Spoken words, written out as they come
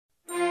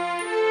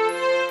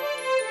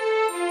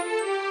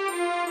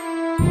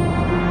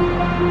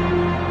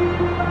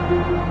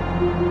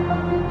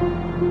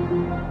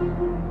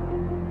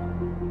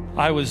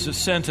I was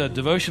sent a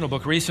devotional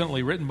book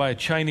recently written by a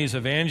Chinese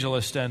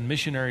evangelist and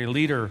missionary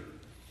leader.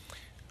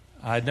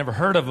 I'd never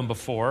heard of him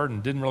before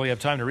and didn't really have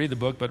time to read the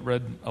book, but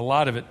read a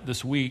lot of it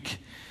this week.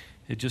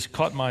 It just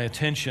caught my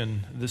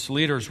attention. This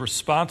leader is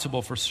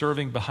responsible for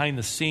serving behind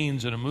the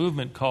scenes in a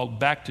movement called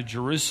Back to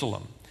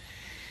Jerusalem.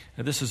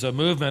 Now, this is a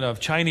movement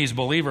of Chinese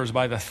believers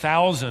by the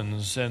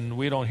thousands, and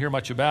we don't hear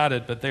much about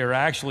it, but they are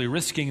actually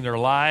risking their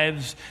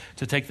lives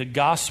to take the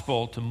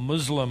gospel to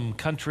Muslim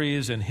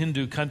countries and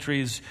Hindu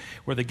countries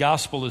where the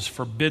gospel is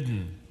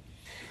forbidden.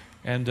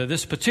 And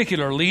this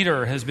particular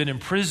leader has been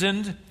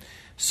imprisoned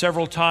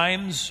several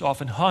times,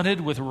 often hunted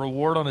with a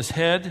reward on his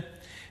head,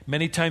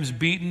 many times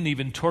beaten,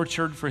 even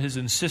tortured for his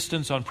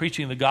insistence on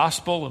preaching the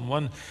gospel. In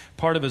one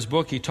part of his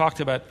book, he talked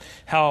about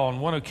how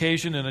on one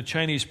occasion in a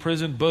Chinese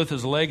prison, both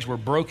his legs were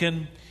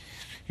broken.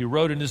 He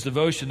wrote in his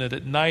devotion that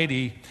at night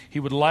he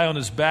would lie on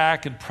his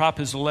back and prop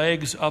his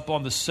legs up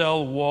on the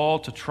cell wall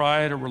to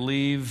try to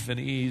relieve and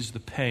ease the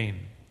pain.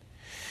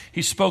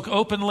 He spoke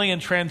openly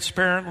and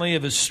transparently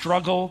of his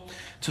struggle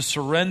to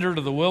surrender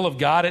to the will of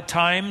God at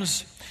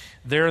times,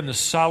 there in the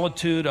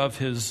solitude of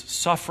his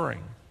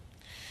suffering.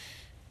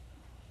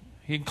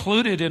 He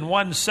included in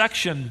one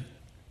section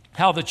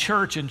how the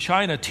church in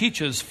China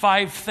teaches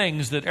 5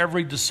 things that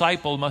every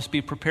disciple must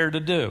be prepared to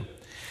do.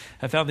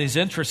 I found these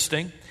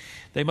interesting.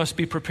 They must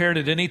be prepared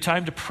at any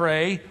time to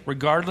pray,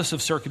 regardless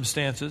of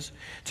circumstances,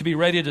 to be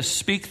ready to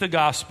speak the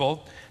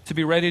gospel, to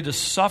be ready to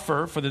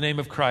suffer for the name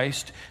of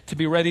Christ, to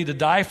be ready to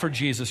die for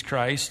Jesus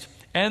Christ,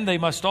 and they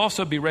must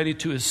also be ready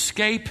to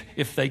escape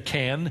if they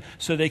can,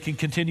 so they can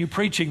continue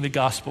preaching the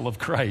gospel of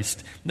Christ.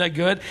 Isn't that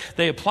good?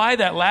 They apply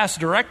that last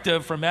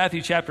directive from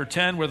Matthew chapter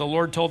 10, where the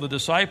Lord told the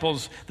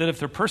disciples that if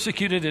they're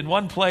persecuted in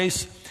one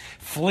place,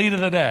 flee to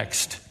the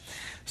next.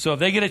 So if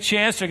they get a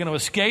chance, they're going to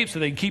escape so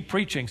they can keep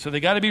preaching. So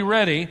they got to be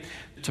ready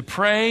to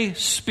pray,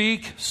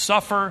 speak,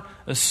 suffer,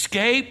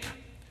 escape,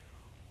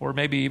 or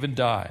maybe even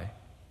die.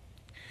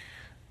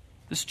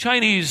 This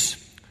Chinese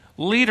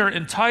leader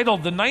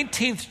entitled the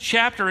 19th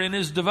chapter in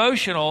his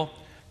devotional,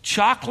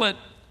 Chocolate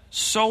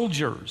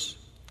Soldiers.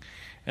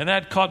 And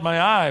that caught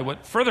my eye.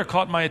 What further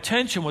caught my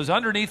attention was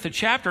underneath the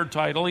chapter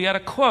title, he had a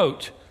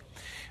quote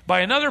by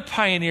another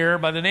pioneer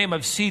by the name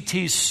of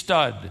C.T.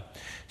 Studd.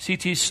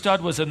 C.T.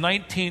 Studd was a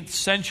 19th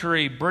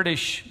century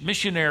British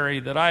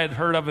missionary that I had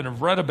heard of and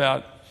have read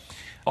about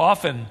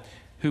often,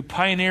 who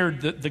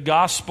pioneered the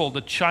gospel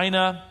to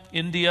China,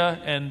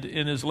 India, and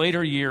in his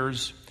later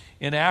years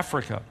in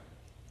Africa.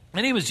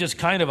 And he was just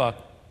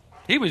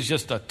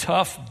a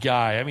tough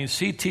guy. I mean,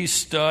 C.T.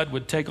 Studd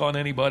would take on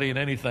anybody and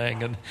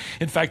anything. And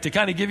in fact, to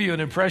kind of give you an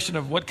impression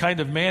of what kind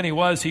of man he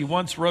was, he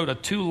once wrote a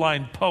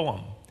 2-line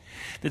poem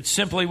that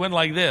simply went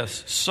like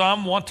this: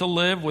 some want to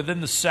live within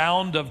the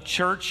sound of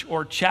church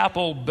or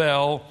chapel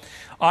bell.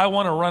 I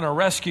want to run a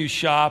rescue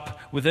shop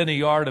within a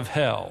yard of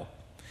hell.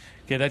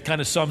 Okay, that kind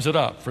of sums it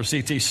up for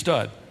C.T.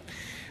 Studd.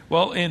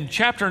 Well, in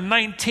chapter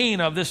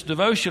 19 of this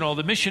devotional,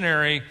 the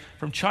missionary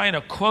from China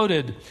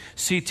quoted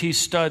C.T.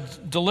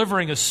 Studd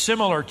delivering a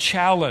similar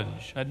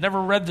challenge. I'd never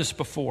read this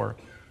before.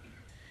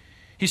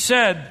 He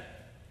said,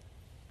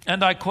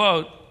 and I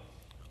quote,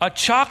 "A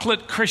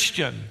chocolate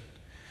Christian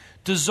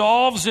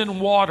dissolves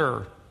in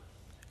water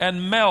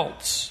and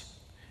melts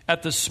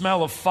at the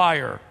smell of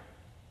fire,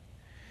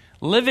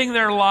 living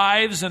their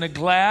lives in a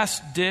glass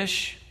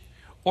dish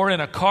or in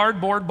a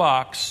cardboard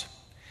box,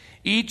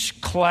 each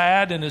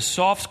clad in his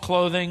soft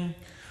clothing,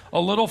 a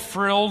little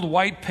frilled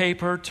white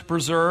paper to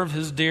preserve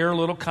his dear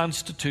little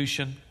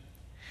constitution.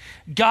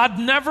 God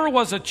never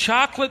was a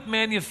chocolate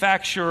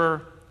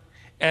manufacturer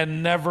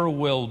and never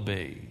will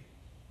be."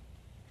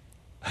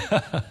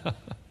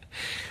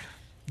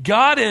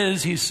 God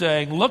is, he's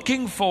saying,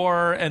 looking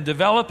for and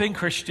developing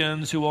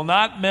Christians who will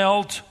not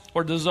melt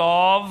or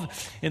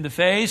dissolve in the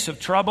face of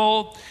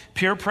trouble,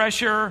 peer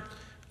pressure,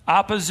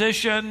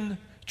 opposition,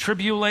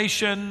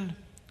 tribulation,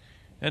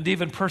 and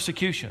even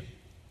persecution.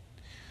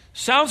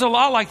 Sounds a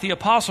lot like the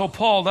Apostle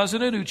Paul,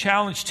 doesn't it, who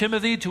challenged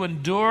Timothy to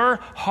endure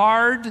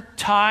hard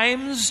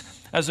times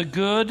as a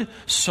good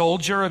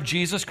soldier of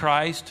Jesus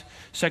Christ.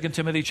 2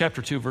 Timothy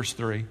chapter 2, verse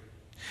 3.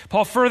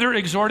 Paul further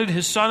exhorted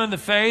his son in the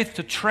faith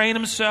to train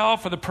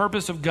himself for the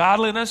purpose of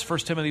godliness. 1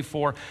 Timothy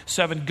 4,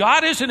 7.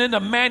 God isn't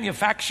into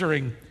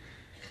manufacturing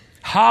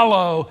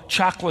hollow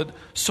chocolate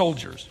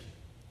soldiers.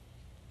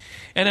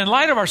 And in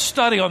light of our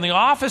study on the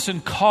office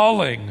and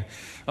calling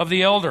of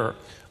the elder,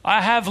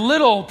 I have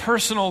little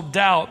personal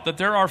doubt that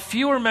there are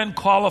fewer men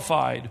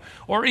qualified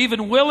or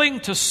even willing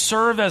to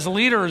serve as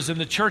leaders in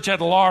the church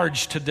at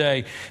large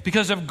today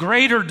because of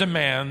greater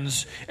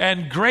demands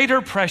and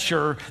greater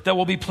pressure that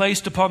will be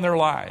placed upon their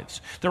lives.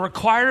 The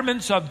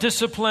requirements of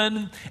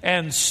discipline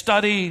and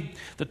study,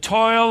 the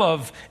toil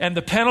of and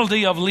the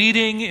penalty of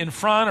leading in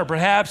front or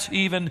perhaps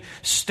even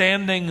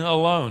standing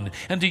alone.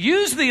 And to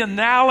use the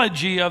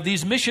analogy of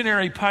these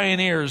missionary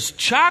pioneers,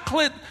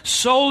 chocolate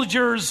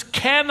soldiers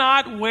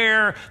cannot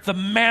wear the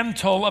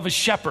mantle of a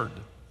shepherd.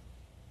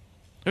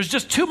 There's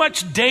just too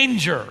much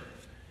danger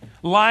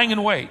lying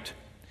in wait.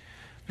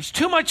 There's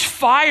too much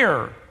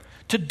fire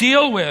to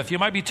deal with. You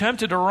might be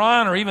tempted to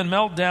run or even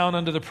melt down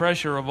under the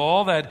pressure of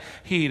all that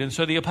heat. And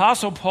so the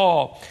Apostle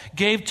Paul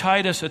gave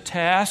Titus a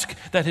task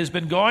that has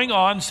been going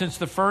on since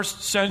the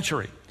first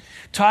century.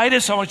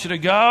 Titus, I want you to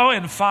go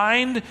and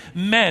find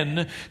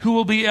men who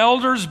will be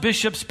elders,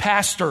 bishops,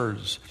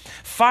 pastors.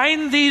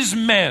 Find these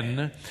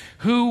men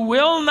who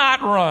will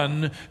not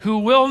run, who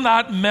will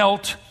not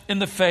melt in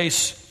the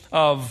face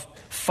of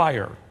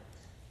fire.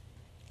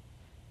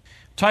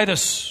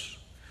 Titus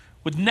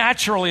would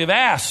naturally have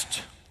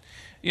asked,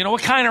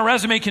 what kind of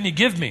resume can you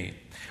give me?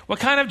 What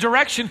kind of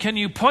direction can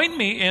you point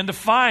me in to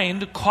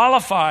find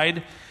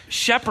qualified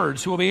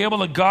shepherds who will be able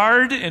to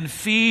guard and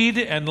feed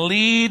and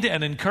lead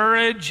and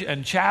encourage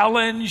and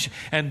challenge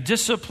and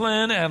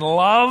discipline and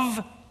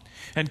love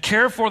and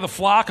care for the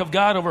flock of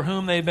God over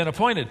whom they've been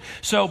appointed?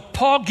 So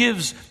Paul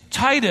gives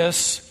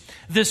Titus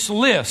this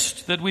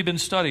list that we've been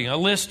studying, a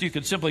list you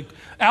could simply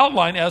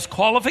outline as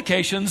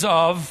qualifications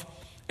of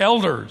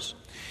elders.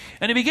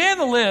 And he began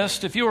the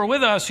list, if you were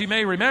with us, you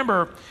may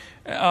remember,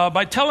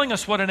 by telling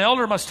us what an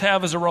elder must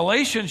have as a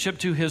relationship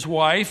to his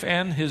wife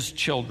and his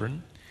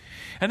children.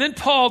 And then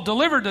Paul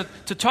delivered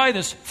to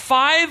Titus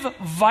 5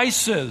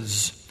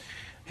 vices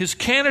his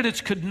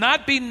candidates could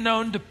not be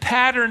known to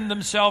pattern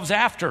themselves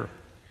after.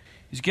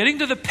 He's getting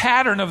to the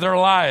pattern of their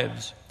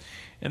lives.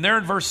 And there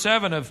in verse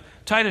 7 of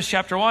Titus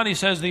chapter 1, he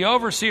says, the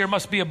overseer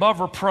must be above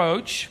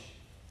reproach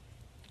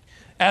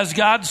as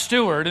God's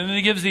steward. And then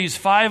he gives these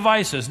 5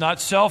 vices: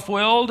 not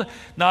self-willed,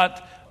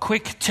 not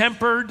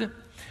quick-tempered,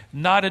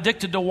 not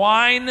addicted to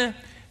wine,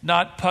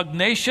 not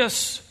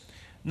pugnacious,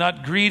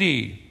 not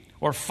greedy,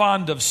 or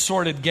fond of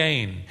sordid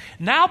gain.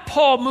 Now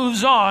Paul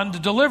moves on to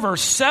deliver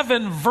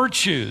 7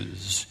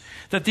 virtues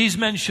that these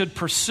men should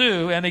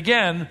pursue and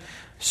again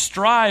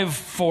strive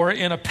for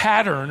in a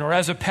pattern or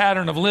as a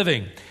pattern of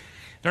living.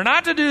 They're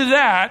not to do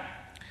that.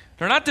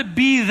 They're not to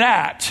be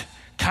that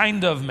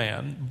kind of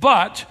man,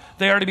 but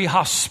they are to be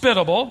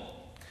hospitable,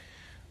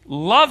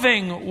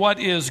 loving what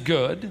is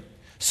good,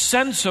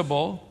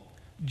 sensible,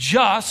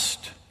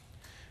 just,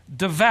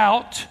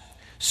 devout,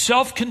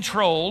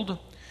 self-controlled,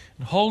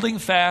 and holding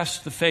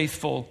fast the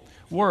faithful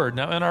word.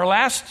 Now, in our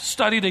last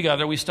study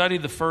together, we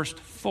studied the first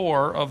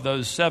 4 of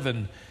those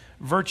 7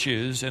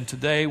 virtues, and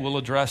today we'll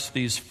address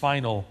these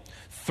final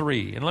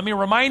 3. And let me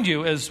remind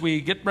you, as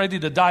we get ready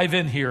to dive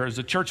in here as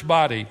a church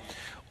body,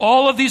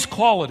 all of these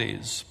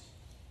qualities,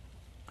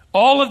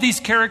 all of these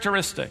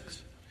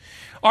characteristics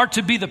are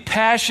to be the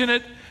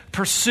passionate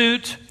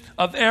pursuit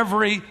of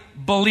every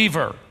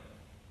believer.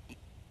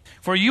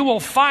 For you will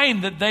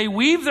find that they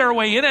weave their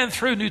way in and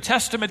through New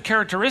Testament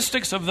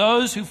characteristics of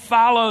those who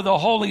follow the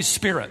Holy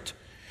Spirit.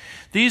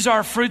 These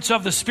are fruits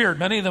of the Spirit,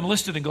 many of them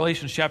listed in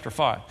Galatians chapter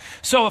 5.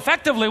 So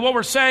effectively what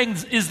we're saying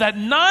is that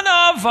none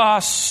of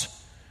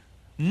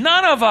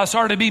us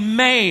are to be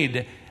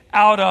made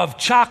out of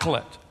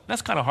chocolate.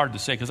 That's kind of hard to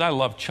say because I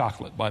love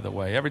chocolate, by the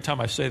way. Every time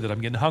I say that,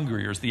 I'm getting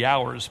hungrier as the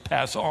hours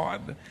pass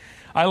on.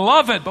 I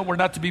love it, but we're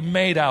not to be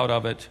made out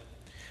of it.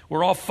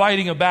 We're all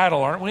fighting a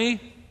battle, aren't we?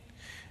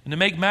 And to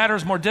make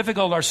matters more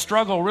difficult, our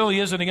struggle really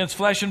isn't against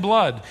flesh and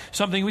blood,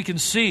 something we can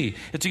see.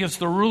 It's against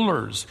the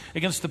rulers,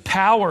 against the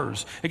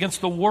powers, against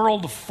the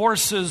world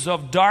forces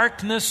of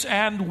darkness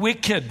and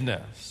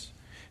wickedness.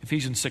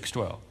 Ephesians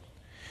 6:12.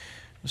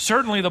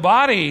 Certainly the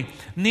body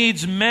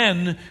needs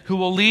men who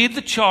will lead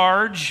the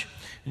charge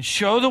and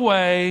show the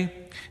way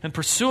and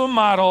pursue a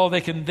model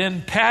they can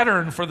then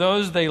pattern for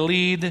those they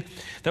lead,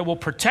 that will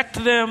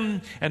protect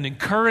them and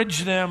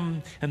encourage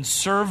them and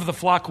serve the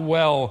flock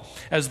well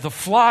as the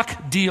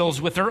flock deals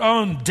with their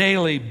own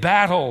daily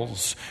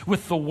battles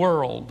with the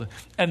world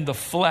and the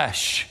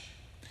flesh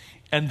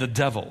and the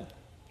devil.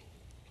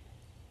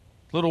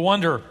 Little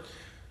wonder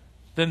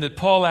then that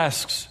Paul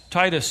asks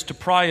Titus to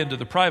pry into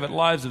the private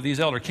lives of these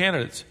elder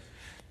candidates.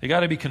 They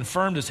got to be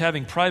confirmed as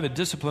having private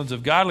disciplines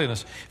of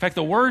godliness. In fact,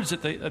 the words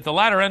at the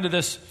latter end of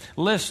this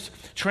list,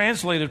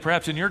 translated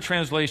perhaps in your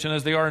translation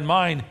as they are in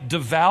mine,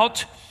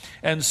 devout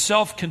and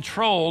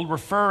self-controlled,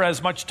 refer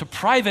as much to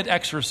private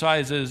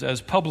exercises as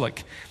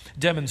public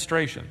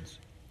demonstrations.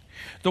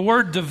 The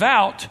word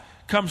devout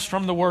comes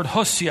from the word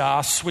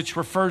hosios, which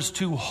refers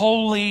to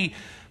holy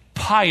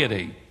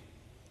piety.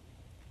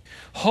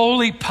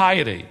 Holy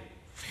piety.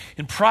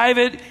 In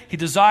private, he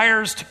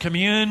desires to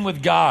commune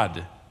with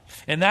God.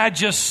 And that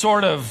just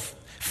sort of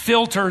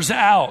filters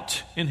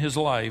out in his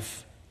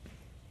life.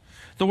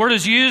 The word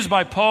is used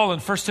by Paul in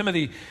 1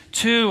 Timothy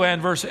 2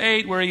 and verse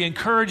 8, where he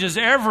encourages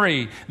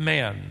every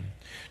man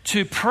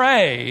to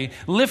pray,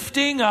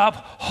 lifting up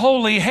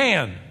holy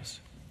hands.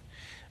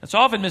 It's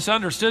often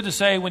misunderstood to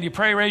say when you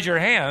pray, raise your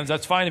hands.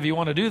 That's fine if you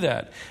want to do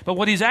that. But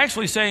what he's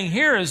actually saying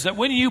here is that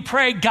when you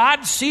pray,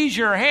 God sees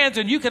your hands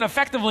and you can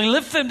effectively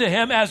lift them to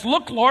him as,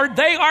 look, Lord,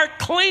 they are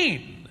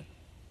clean.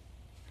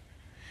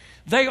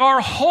 They are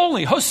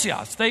holy,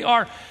 hosios. They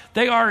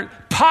are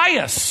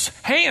pious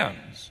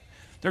hands.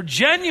 They're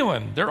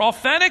genuine. They're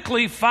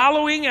authentically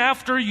following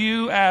after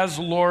you as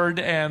Lord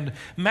and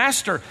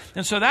Master.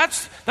 And so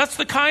that's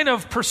the kind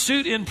of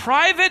pursuit in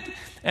private,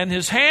 and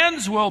his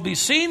hands will be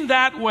seen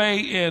that way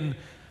in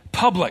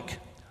public.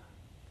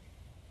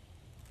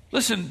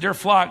 Listen, dear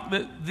flock,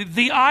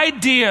 the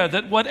idea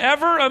that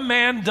whatever a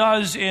man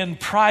does in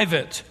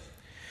private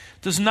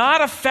does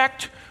not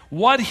affect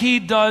what he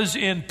does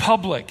in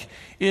public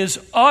is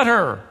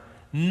utter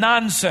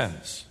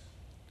nonsense.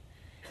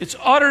 It's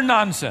utter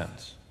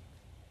nonsense.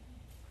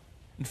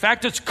 In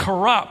fact, it's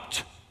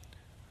corrupt,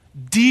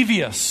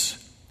 devious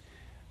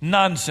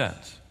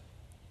nonsense.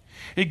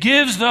 It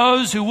gives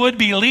those who would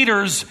be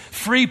leaders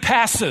free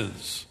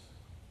passes.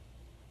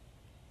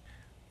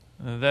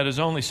 That is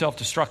only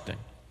self-destructing.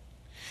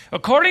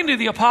 According to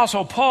the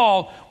Apostle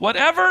Paul,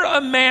 whatever a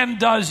man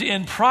does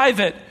in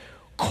private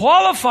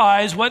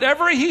qualifies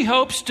whatever he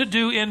hopes to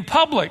do in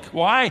public.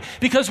 Why?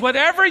 Because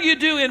whatever you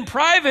do in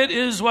private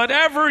is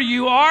whatever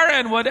you are,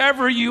 and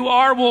whatever you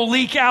are will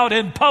leak out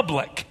in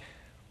public.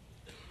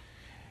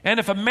 And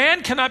if a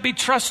man cannot be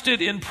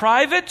trusted in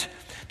private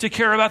to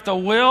care about the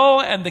will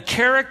and the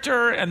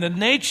character and the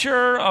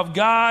nature of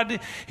God,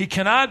 he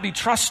cannot be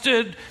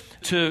trusted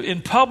to,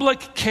 in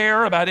public,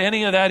 care about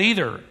any of that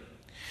either. In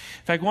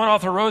fact, one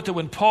author wrote that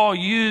when Paul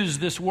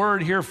used this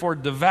word here for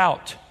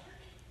devout,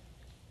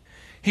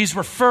 he's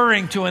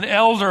referring to an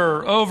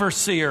elder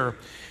overseer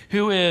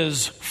who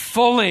is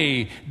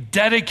fully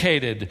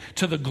dedicated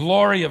to the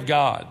glory of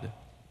God.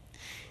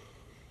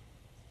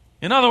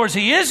 In other words,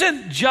 he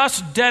isn't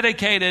just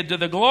dedicated to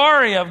the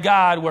glory of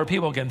God where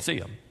people can see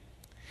him.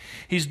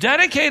 He's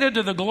dedicated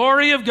to the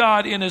glory of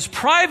God in his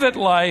private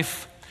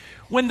life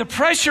when the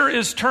pressure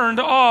is turned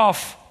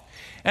off.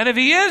 And if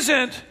he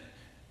isn't,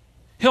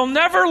 he'll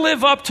never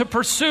live up to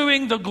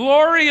pursuing the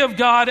glory of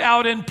God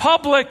out in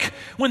public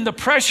when the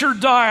pressure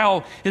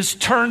dial is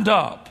turned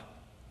up.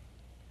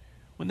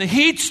 When the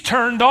heat's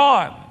turned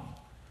on,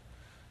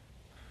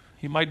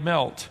 he might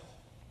melt.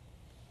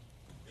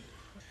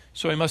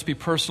 So he must be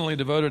personally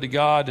devoted to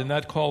God, and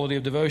that quality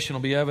of devotion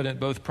will be evident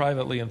both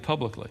privately and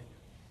publicly.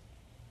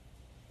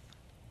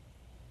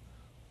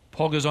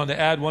 Paul goes on to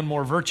add one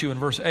more virtue in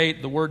verse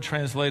 8, the word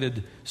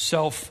translated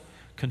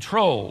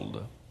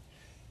self-controlled.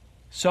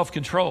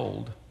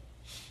 Self-controlled.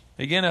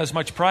 Again, as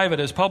much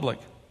private as public.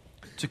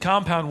 It's a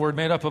compound word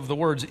made up of the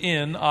words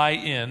in,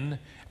 I-in,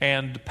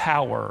 and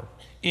power.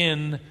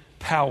 In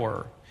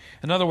power.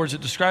 In other words,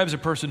 it describes a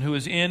person who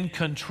is in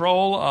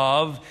control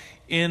of,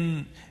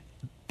 in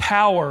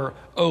power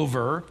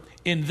over,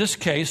 in this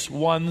case,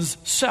 one's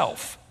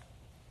self.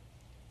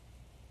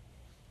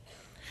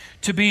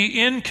 To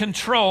be in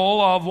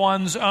control of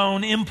one's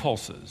own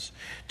impulses.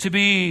 To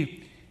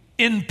be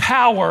in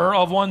power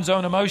of one's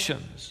own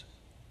emotions.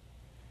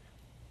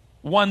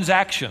 One's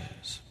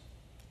actions.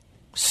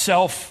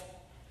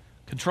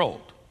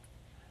 Self-controlled.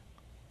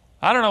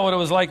 I don't know what it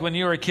was like when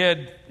you were a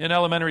kid in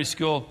elementary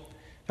school.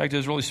 In fact, it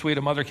was really sweet.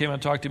 A mother came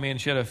and talked to me,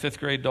 and she had a 5th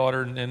grade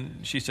daughter,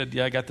 and she said,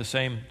 yeah, I got the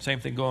same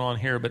thing going on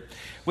here. But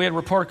we had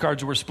report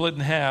cards that were split in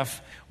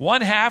half.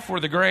 One half were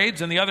the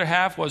grades, and the other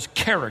half was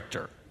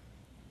character.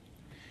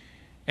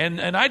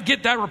 And I'd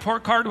get that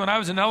report card when I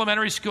was in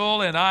elementary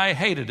school, and I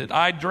hated it.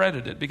 I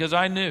dreaded it because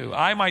I knew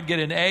I might get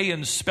an A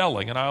in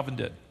spelling, and I often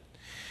did.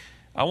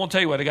 I won't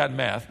tell you what I got in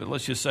math, but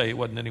let's just say it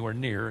wasn't anywhere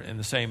near in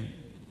the same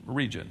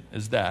region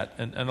as that.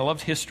 And I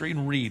loved history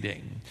and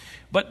reading.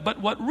 But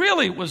what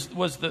really was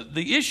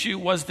the issue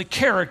was the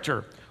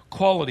character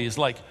qualities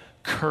like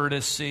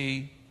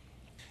courtesy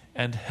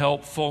and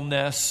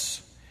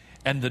helpfulness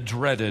and the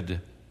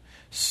dreaded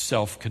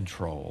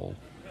self-control.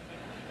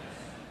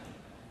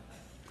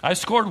 I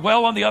scored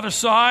well on the other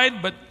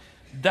side, but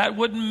that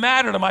wouldn't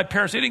matter to my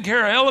parents. They didn't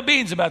care a hell of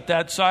beans about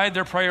that side.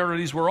 Their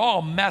priorities were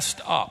all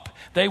messed up.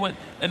 They went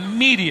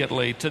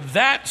immediately to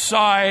that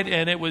side,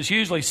 and it was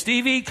usually,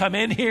 Stevie, come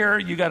in here.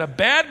 You got a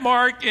bad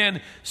mark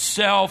in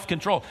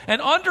self-control.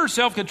 And under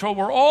self-control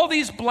were all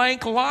these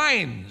blank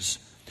lines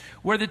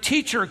where the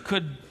teacher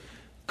could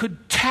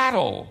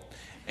tattle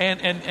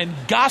and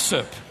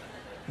gossip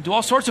and do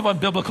all sorts of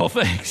unbiblical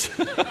things.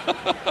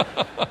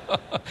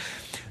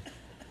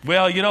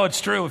 Well,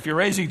 it's true. If you're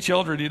raising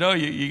children,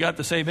 you got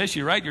the same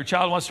issue, right? Your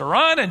child wants to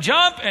run and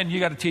jump, and you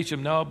got to teach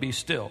him, no, be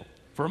still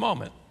for a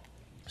moment.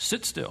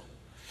 Sit still.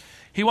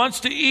 He wants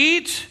to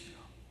eat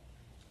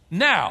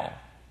now,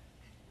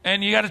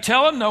 and you got to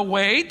tell him, no,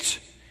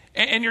 wait.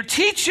 And you're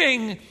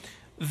teaching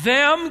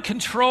them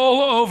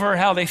control over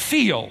how they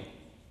feel.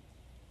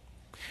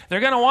 They're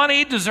going to want to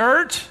eat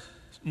dessert.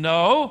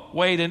 No,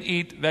 wait and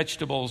eat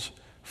vegetables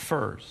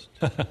first.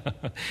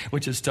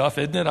 Which is tough,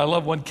 isn't it? I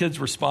love one kid's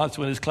response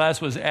when his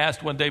class was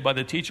asked one day by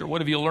the teacher, what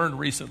have you learned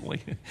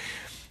recently?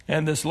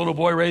 And this little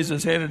boy raised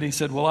his hand and he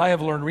said, well, I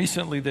have learned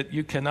recently that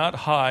you cannot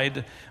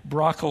hide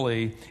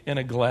broccoli in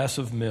a glass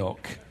of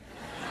milk.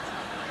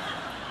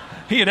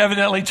 He had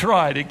evidently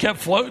tried. It kept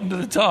floating to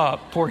the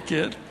top. Poor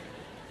kid.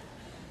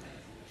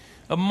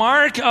 A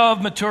mark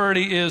of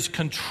maturity is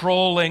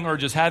controlling or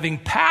just having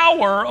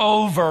power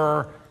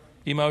over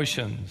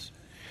emotions.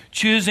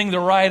 Choosing the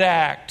right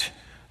act,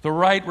 the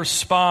right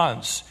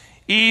response,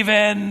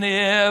 even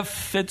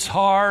if it's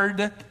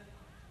hard,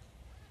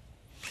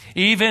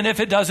 even if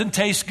it doesn't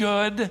taste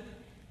good.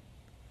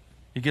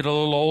 You get a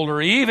little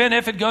older, even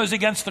if it goes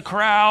against the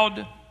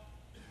crowd,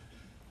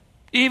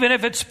 even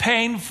if it's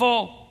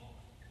painful.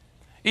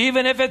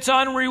 even if it's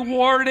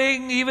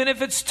unrewarding, even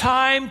if it's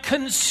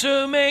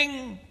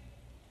time-consuming.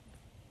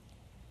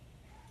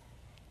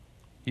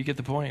 You get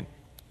the point.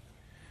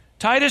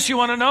 Titus, you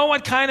want to know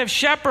what kind of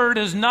shepherd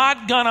is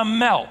not going to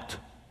melt?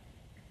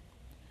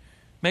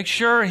 Make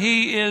sure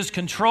he is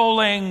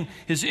controlling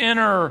his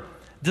inner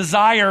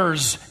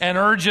desires and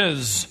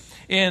urges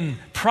in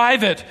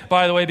private,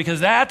 by the way,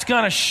 because that's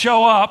going to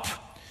show up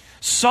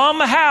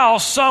somehow,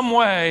 some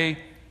way,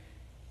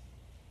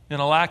 in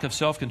a lack of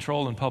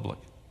self-control in public.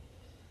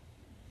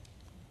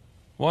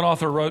 One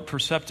author wrote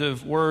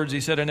perceptive words. He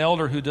said, an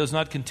elder who does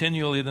not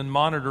continually then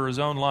monitor his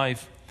own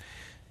life,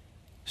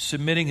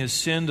 submitting his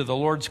sin to the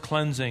Lord's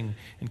cleansing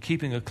and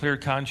keeping a clear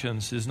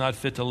conscience, is not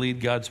fit to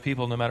lead God's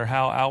people, no matter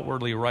how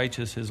outwardly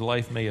righteous his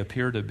life may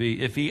appear to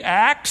be. If he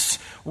acts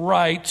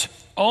right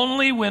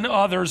only when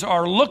others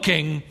are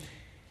looking,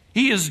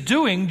 he is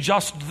doing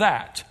just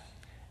that,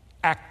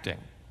 acting.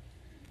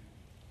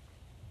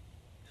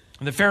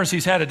 And the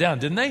Pharisees had it down,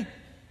 didn't they?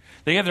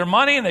 They gave their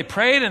money and they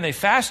prayed and they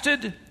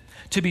fasted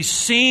to be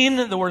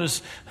seen. The word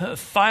is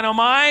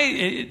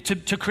phainomai,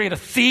 to create a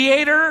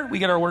theater. We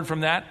get our word from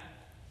that.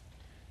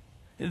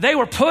 They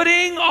were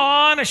putting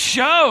on a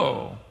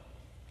show.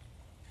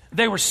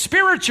 They were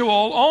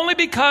spiritual only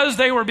because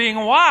they were being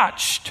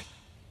watched.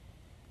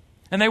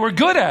 And they were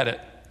good at it.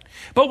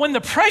 But when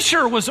the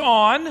pressure was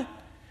on,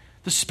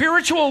 the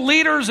spiritual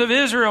leaders of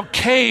Israel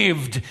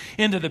caved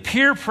into the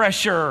peer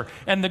pressure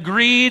and the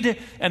greed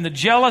and the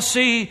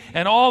jealousy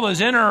and all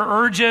those inner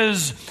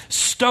urges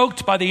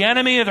stoked by the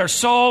enemy of their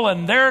soul,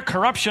 and their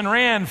corruption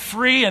ran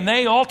free, and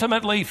they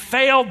ultimately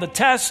failed the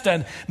test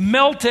and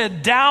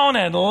melted down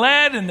and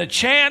led in the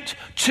chant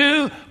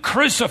to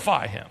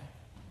crucify him.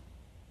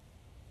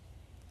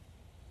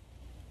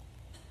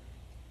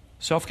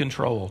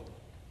 Self-control.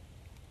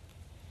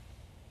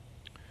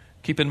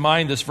 Keep in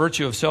mind, this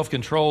virtue of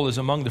self-control is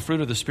among the fruit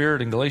of the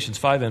Spirit in Galatians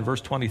 5 and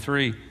verse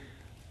 23.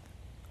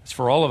 It's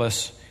for all of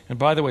us. And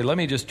by the way, let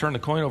me just turn the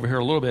coin over here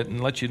a little bit and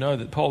let you know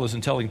that Paul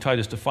isn't telling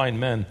Titus to find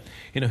men,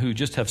 who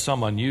just have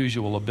some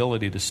unusual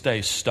ability to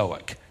stay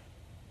stoic.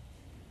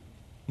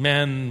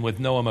 Men with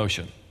no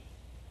emotion.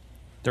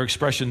 Their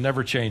expression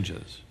never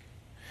changes.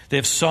 They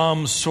have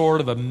some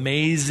sort of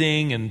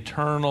amazing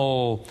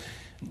internal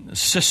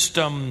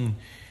system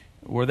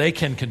where they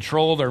can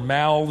control their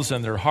mouths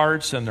and their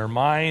hearts and their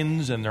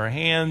minds and their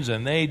hands,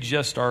 and they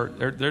just are,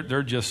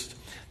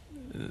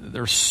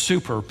 they're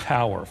super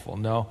powerful.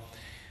 No,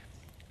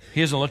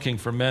 he isn't looking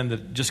for men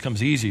that just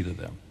comes easy to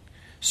them.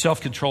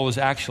 Self-control is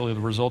actually the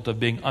result of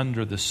being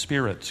under the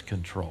Spirit's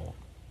control.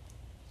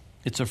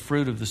 It's a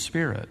fruit of the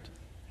Spirit.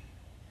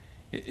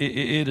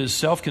 It is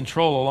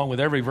self-control along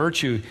with every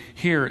virtue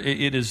here.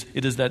 It is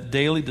that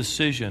daily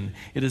decision.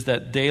 It is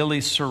that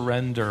daily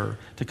surrender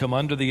to come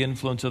under the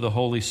influence of the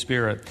Holy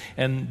Spirit.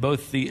 And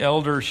both the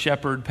elder,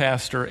 shepherd,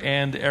 pastor,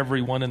 and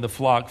everyone in the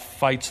flock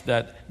fights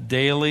that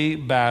daily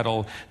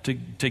battle to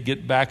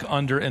get back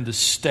under and to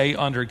stay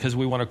under, because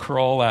we want to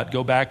crawl out,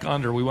 go back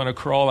under. We want to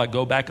crawl out,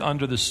 go back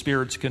under the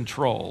Spirit's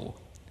control.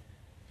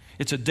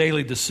 It's a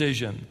daily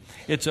decision.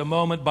 It's a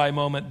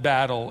moment-by-moment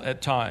battle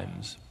at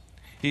times.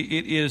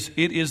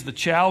 It is the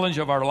challenge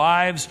of our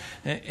lives,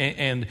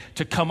 and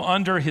to come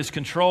under His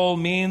control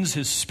means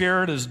His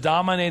Spirit is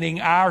dominating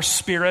our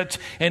spirit,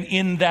 and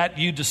in that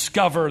you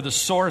discover the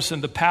source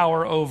and the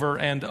power over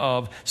and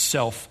of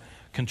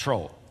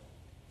self-control.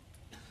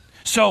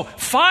 So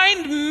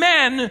find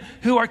men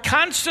who are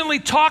constantly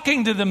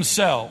talking to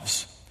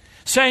themselves,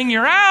 saying,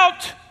 you're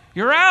out,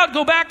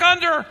 go back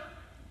under.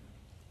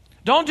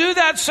 Don't do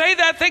that, say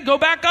that thing, go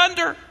back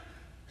under.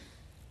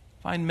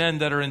 Find men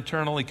that are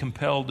internally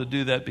compelled to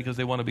do that because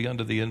they want to be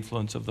under the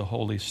influence of the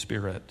Holy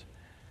Spirit.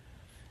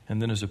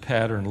 And then as a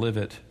pattern, live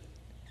it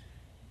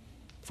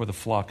for the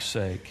flock's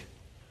sake.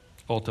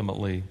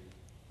 Ultimately,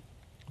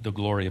 the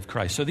glory of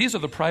Christ. So these are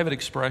the private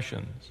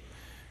expressions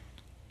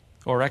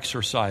or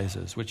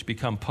exercises which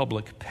become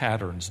public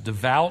patterns.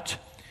 Devout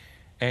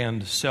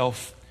and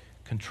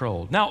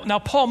self-controlled. Now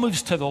Paul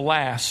moves to the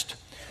last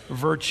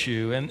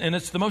virtue, and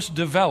it's the most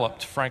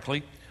developed,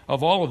 frankly,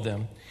 of all of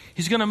them.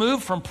 He's going to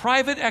move from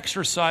private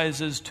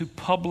exercises to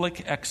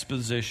public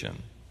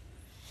exposition.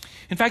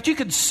 In fact, you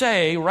could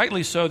say,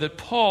 rightly so, that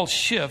Paul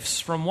shifts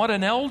from what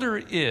an elder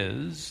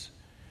is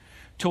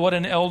to what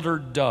an elder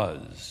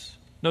does.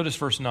 Notice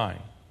verse 9.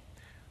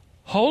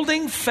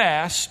 Holding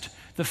fast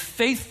the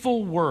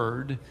faithful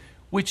word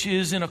which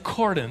is in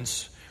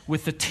accordance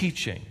with the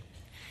teaching.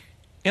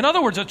 In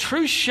other words, a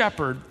true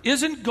shepherd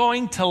isn't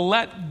going to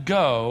let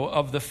go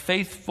of the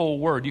faithful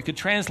word. You could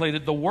translate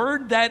it, the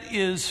word that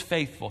is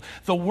faithful,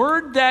 the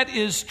word that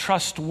is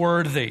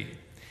trustworthy.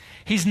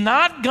 He's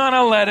not going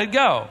to let it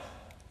go.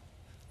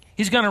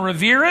 He's going to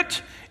revere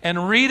it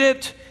and read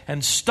it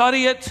and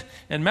study it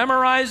and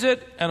memorize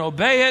it and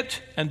obey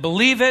it and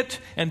believe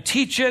it and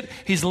teach it.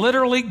 He's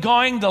literally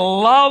going to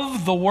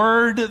love the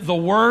word, the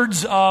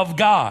words of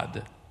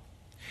God.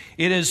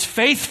 It is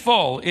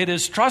faithful, it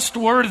is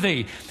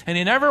trustworthy, and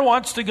he never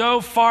wants to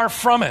go far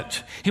from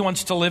it. He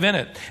wants to live in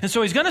it. And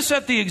so he's going to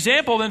set the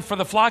example then for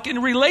the flock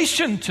in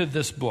relation to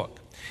this book.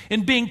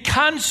 in being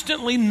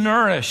constantly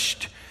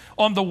nourished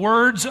on the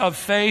words of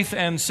faith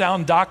and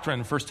sound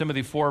doctrine, 1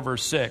 Timothy 4,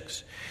 verse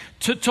 6.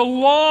 To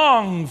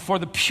long for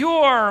the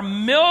pure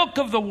milk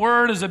of the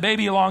word as a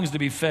baby longs to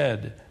be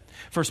fed,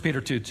 1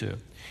 Peter 2:2.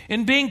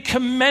 In being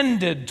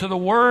commended to the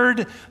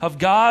word of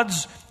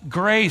God's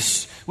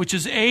grace, which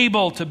is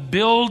able to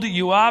build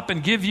you up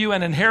and give you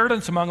an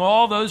inheritance among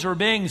all those who are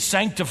being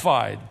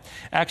sanctified,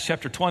 Acts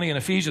chapter 20 and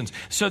Ephesians.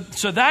 So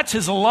that's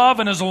his love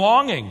and his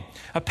longing.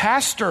 A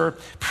pastor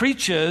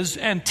preaches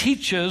and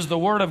teaches the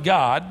word of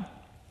God.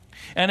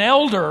 An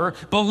elder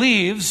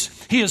believes,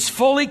 he is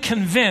fully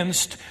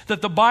convinced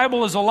that the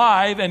Bible is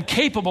alive and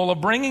capable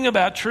of bringing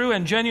about true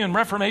and genuine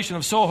reformation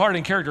of soul, heart,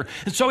 and character.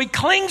 And so he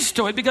clings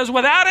to it because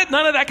without it,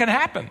 none of that can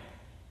happen.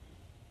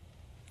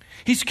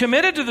 He's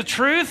committed to the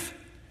truth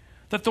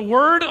that the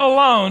Word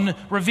alone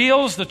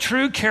reveals the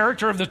true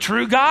character of the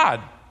true God.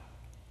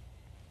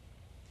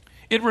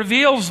 It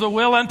reveals the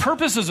will and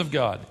purposes of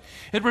God.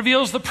 It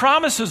reveals the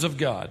promises of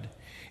God.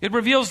 It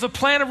reveals the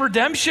plan of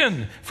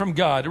redemption from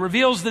God. It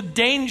reveals the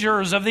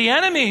dangers of the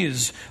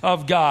enemies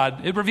of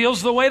God. It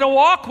reveals the way to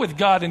walk with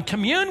God and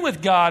commune with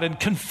God and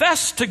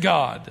confess to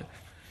God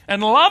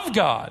and love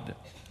God.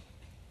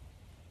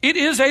 It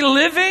is a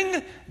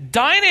living,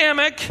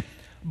 dynamic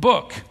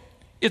book.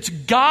 It's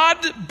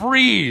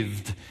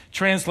God-breathed,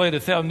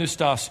 translated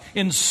theopneustos,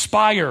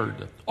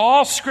 inspired.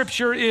 All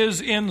Scripture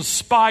is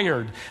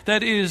inspired.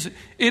 That is,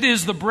 it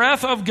is the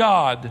breath of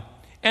God.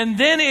 And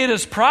then it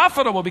is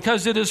profitable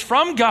because it is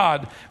from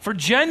God for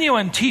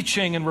genuine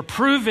teaching and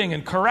reproving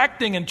and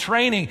correcting and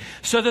training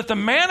so that the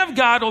man of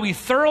God will be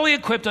thoroughly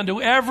equipped unto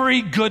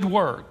every good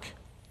work.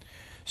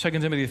 2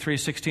 Timothy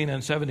 3:16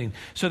 and 17.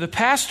 So the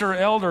pastor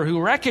elder who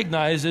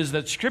recognizes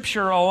that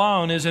Scripture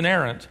alone is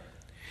inerrant,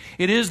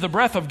 it is the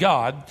breath of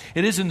God,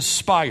 it is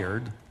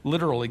inspired,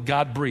 literally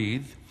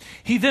God-breathed,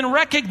 he then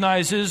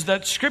recognizes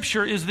that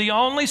Scripture is the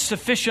only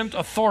sufficient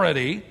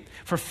authority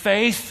for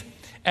faith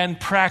and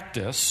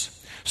practice.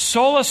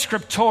 Sola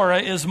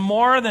Scriptura is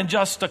more than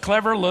just a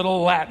clever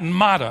little Latin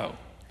motto.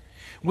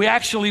 We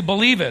actually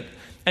believe it,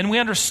 and we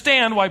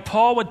understand why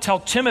Paul would tell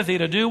Timothy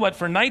to do what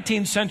for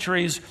 19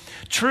 centuries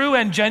true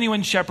and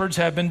genuine shepherds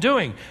have been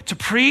doing, to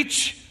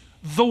preach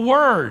the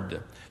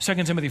Word, 2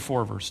 Timothy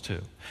 4, verse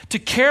 2. To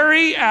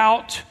carry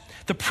out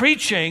the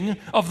preaching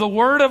of the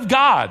Word of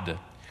God,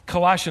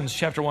 Colossians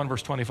chapter 1,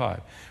 verse 25,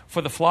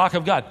 for the flock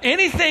of God.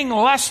 Anything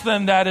less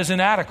than that is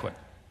inadequate.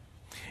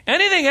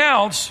 Anything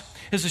else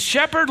is a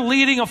shepherd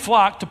leading a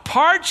flock to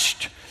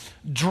parched,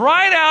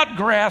 dried out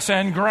grass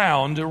and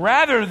ground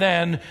rather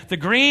than the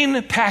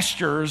green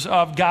pastures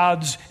of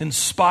God's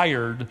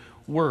inspired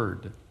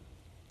word.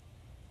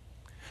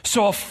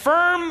 So a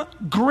firm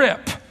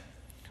grip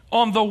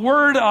on the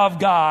word of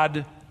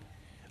God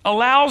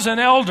allows an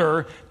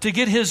elder to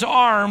get his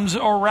arms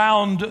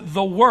around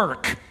the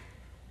work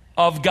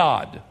of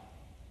God.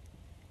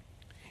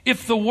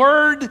 If the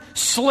word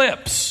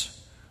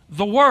slips,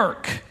 the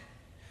work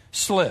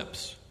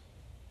slips.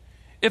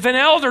 If an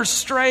elder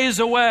strays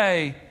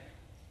away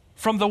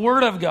from the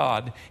Word of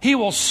God, he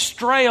will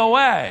stray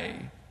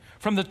away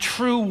from the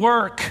true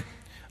work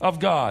of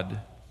God.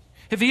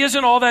 If he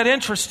isn't all that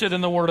interested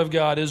in the Word of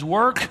God, his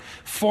work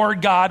for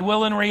God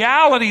will in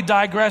reality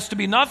digress to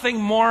be nothing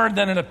more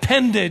than an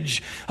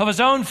appendage of his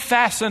own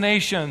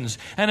fascinations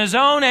and his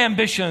own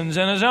ambitions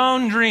and his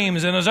own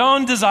dreams and his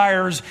own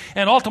desires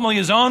and ultimately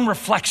his own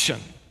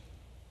reflection.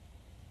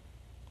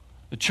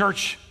 The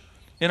church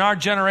in our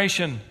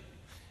generation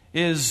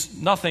is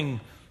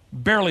nothing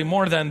barely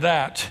more than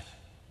that.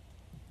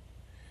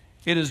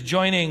 It is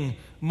joining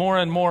more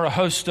and more a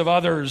host of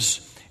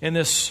others in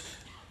this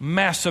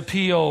mass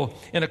appeal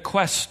in a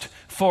quest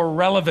for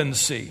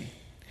relevancy,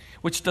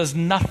 which does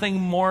nothing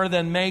more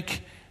than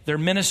make their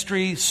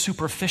ministry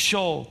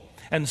superficial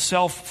and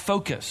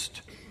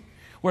self-focused,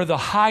 where the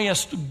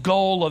highest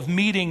goal of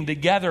meeting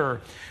together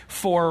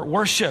for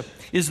worship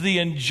is the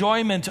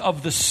enjoyment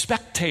of the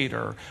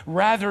spectator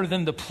rather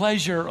than the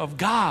pleasure of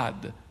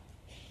God.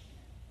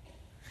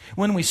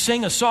 When we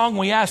sing a song,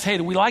 we ask, hey,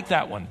 do we like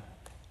that one?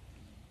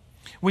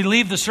 We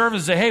leave the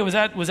service and say, hey, was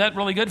that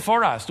really good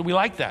for us? Do we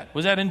like that?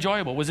 Was that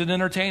enjoyable? Was it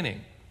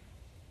entertaining?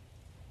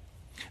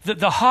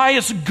 The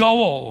highest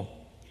goal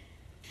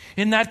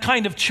in that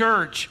kind of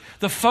church,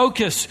 the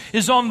focus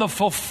is on the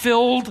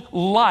fulfilled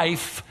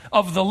life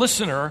of the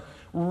listener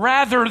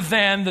rather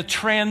than the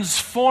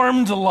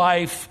transformed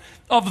life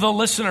of the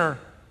listener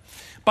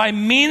by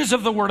means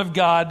of the Word of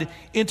God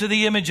into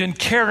the image and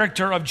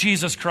character of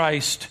Jesus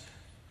Christ,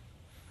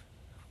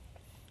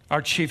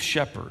 our chief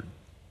shepherd.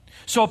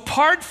 So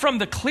apart from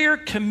the clear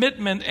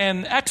commitment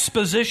and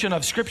exposition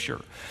of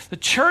Scripture, the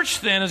church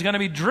then is going to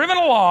be driven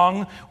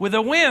along with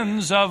the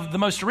winds of the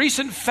most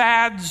recent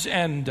fads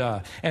and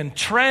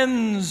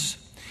trends.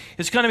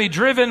 It's going to be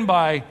driven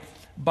by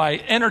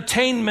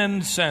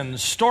entertainments and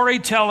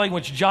storytelling,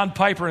 which John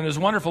Piper in his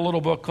wonderful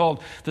little book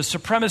called The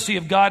Supremacy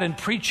of God in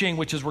Preaching,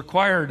 which is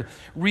required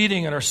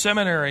reading in our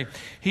seminary,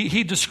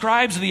 he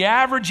describes the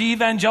average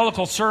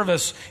evangelical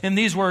service in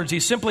these words. He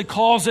simply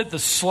calls it the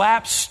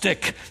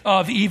slapstick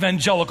of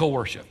evangelical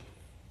worship.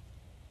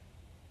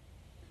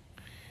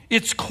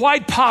 it's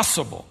quite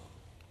possible,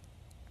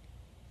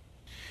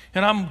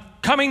 and I'm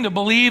coming to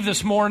believe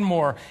this more and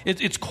more,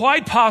 it's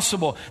quite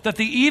possible that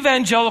the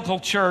evangelical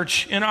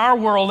church in our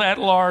world at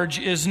large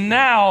is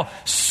now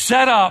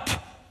set up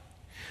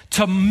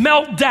to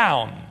melt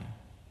down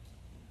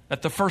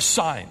at the first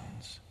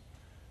signs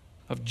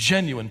of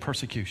genuine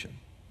persecution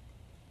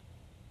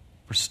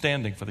for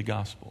standing for the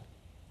gospel,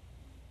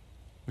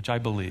 which I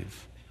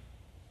believe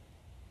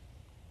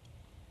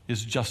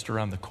is just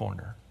around the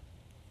corner.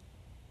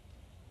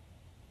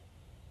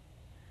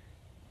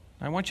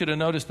 I want you to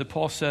notice that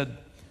Paul said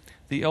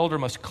the elder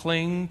must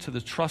cling to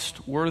the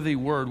trustworthy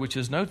word, which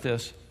is, note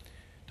this,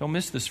 don't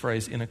miss this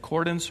phrase, in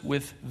accordance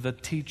with the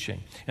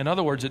teaching. In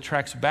other words, it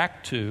tracks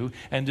back to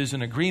and is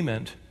in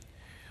agreement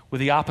with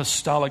the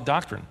apostolic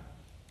doctrine.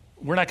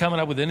 We're not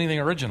coming up with anything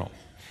original.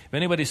 If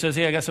anybody says,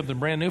 hey, I got something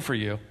brand new for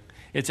you,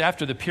 it's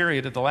after the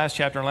period at the last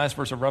chapter and last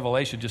verse of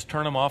Revelation. Just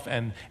turn them off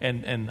and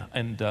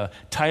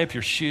tie up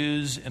your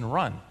shoes and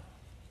run.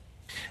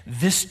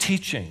 This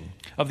teaching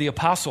of the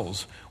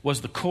apostles was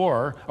the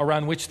core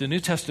around which the New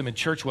Testament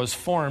church was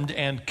formed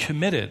and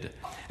committed.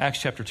 Acts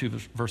chapter 2,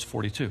 verse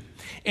 42.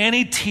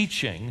 Any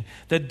teaching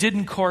that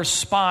didn't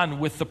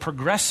correspond with the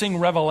progressing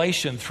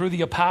revelation through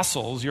the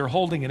apostles, you're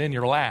holding it in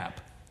your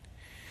lap.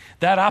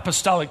 That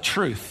apostolic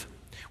truth,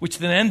 which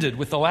then ended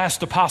with the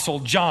last apostle,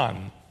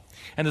 John,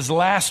 and his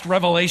last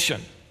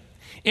revelation.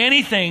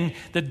 Anything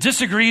that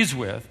disagrees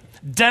with,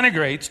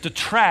 denigrates,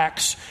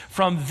 detracts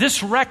from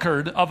this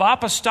record of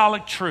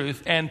apostolic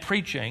truth and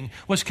preaching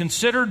was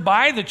considered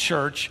by the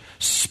church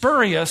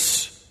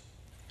spurious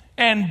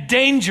and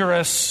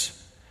dangerous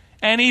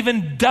and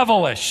even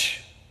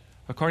devilish,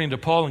 according to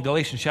Paul in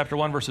Galatians chapter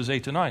 1, verses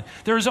 8 to 9.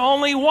 There's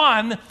only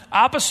one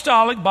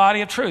apostolic body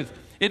of truth.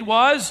 It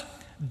was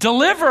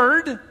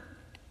delivered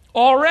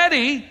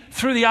already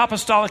through the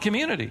apostolic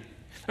community.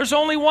 There's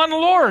only one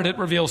Lord, it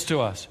reveals to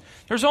us.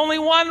 There's only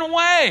one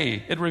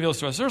way, it reveals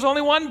to us. There's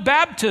only one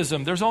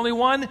baptism. There's only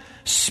one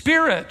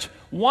Spirit,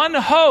 one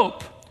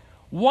hope,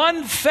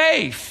 one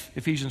faith,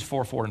 Ephesians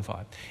 4, 4, and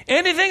 5.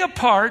 Anything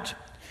apart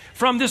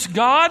from this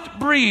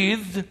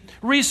God-breathed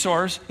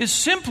resource is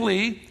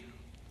simply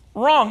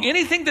wrong.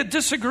 Anything that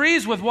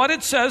disagrees with what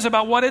it says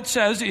about what it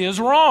says is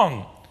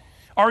wrong.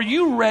 Are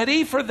you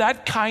ready for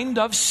that kind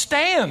of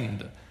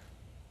stand?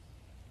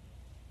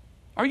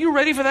 Are you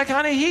ready for that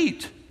kind of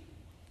heat?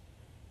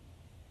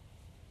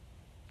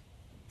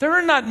 There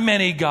are not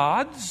many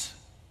gods.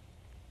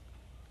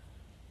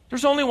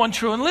 There's only one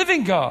true and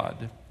living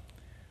God.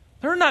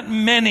 There are not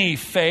many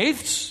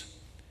faiths.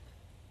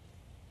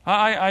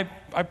 I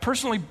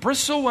personally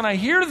bristle when I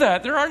hear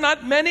that. There are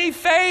not many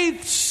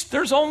faiths.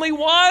 There's only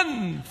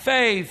one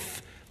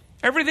faith.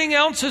 Everything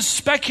else is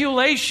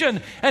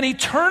speculation and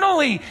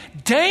eternally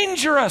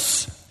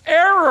dangerous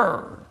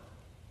error.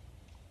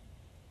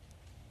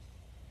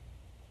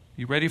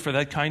 You ready for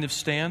that kind of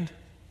stand?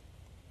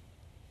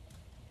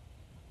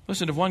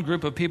 Listen, if one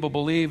group of people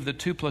believe that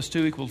 2 plus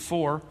 2 equaled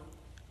 4,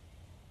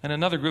 and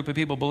another group of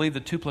people believe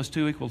that 2 plus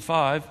 2 equaled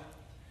 5,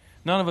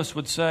 none of us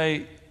would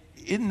say,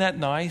 isn't that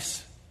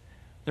nice?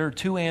 There are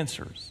two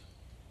answers.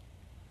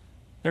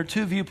 There are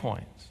two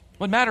viewpoints.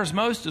 What matters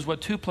most is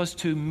what 2 plus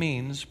 2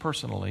 means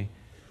personally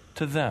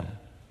to them.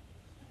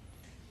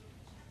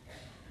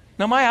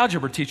 Now, my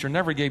algebra teacher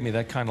never gave me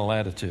that kind of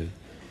latitude.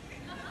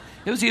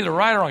 It was either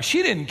right or wrong.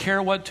 She didn't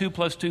care what 2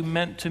 plus 2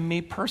 meant to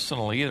me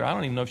personally either. I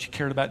don't even know if she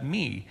cared about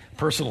me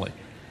personally.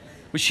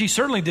 But she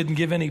certainly didn't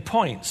give any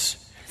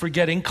points for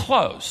getting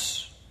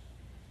close.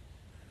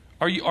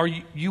 Are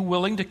you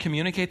willing to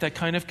communicate that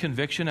kind of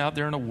conviction out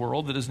there in a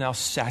world that is now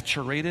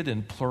saturated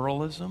in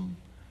pluralism?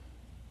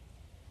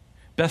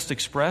 Best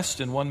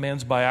expressed in one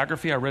man's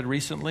biography I read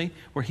recently,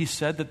 where he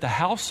said that the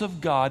house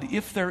of God,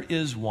 if there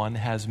is one,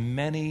 has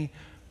many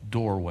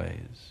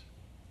doorways.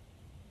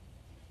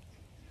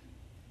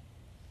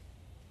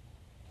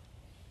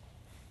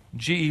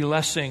 G.E.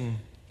 Lessing,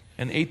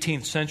 an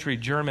 18th century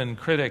German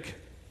critic,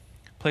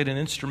 played an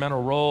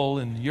instrumental role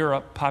in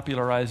Europe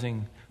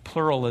popularizing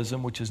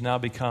pluralism, which has now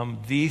become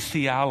the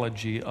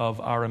theology of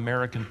our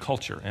American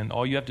culture. And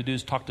all you have to do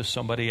is talk to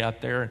somebody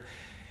out there,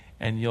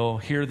 and you'll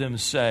hear them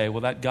say,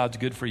 well, that God's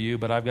good for you,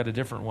 but I've got a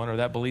different one, or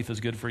that belief is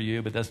good for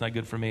you, but that's not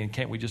good for me. And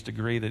can't we just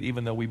agree that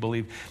even though we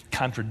believe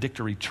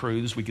contradictory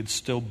truths, we could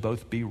still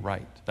both be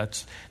right?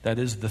 That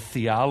is the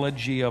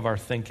theology of our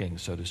thinking,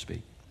 so to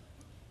speak.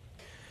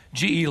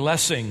 G.E.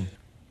 Lessing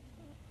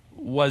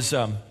was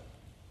a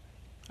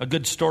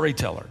good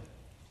storyteller.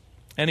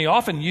 And he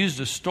often used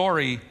a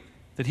story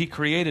that he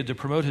created to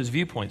promote his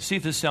viewpoint. See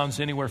if this sounds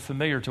anywhere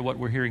familiar to what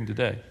we're hearing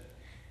today.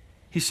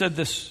 He said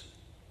this: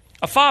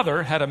 a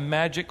father had a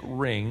magic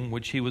ring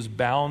which he was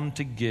bound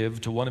to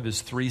give to one of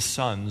his 3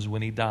 sons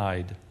when he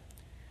died.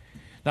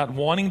 Not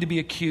wanting to be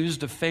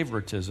accused of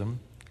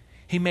favoritism,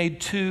 he made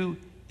 2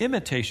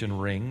 imitation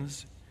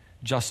rings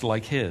just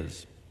like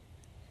his.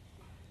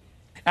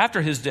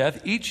 After his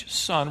death, each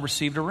son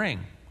received a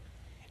ring,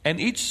 and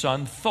each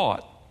son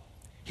thought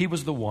he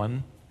was the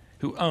one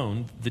who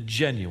owned the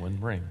genuine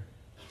ring.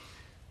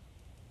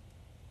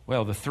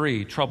 Well, the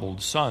 3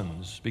 troubled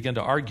sons began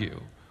to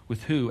argue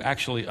with who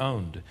actually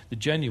owned the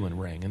genuine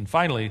ring. And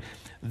finally,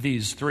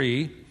 these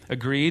three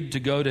agreed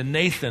to go to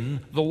Nathan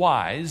the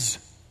wise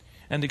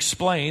and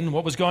explain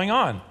what was going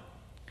on.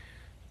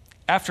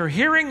 After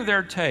hearing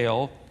their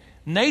tale,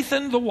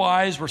 Nathan the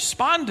wise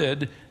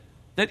responded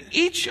that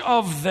each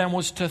of them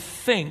was to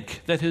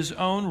think that his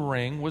own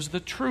ring was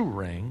the true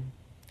ring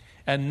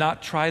and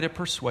not try to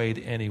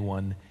persuade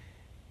anyone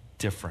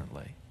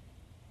differently.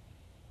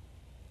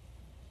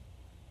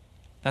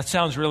 That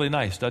sounds really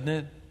nice, doesn't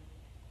it?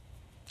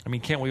 I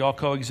mean, can't we all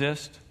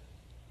coexist?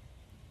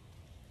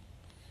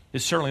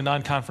 It's certainly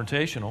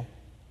non-confrontational.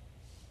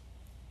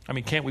 I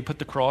mean, can't we put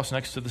the cross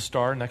next to the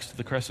star, next to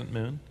the crescent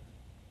moon?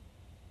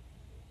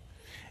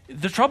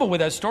 The trouble with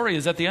that story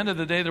is at the end of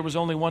the day, there was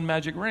only one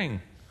magic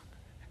ring,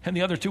 and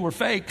the other two were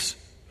fakes.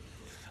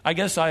 I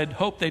guess I'd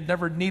hoped they'd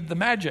never need the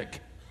magic.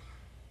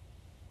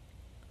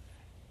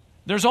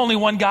 There's only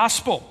one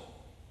gospel.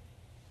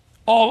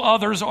 All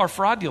others are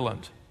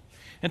fraudulent.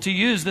 And to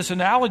use this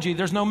analogy,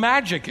 there's no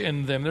magic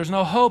in them. There's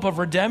no hope of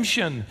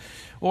redemption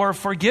or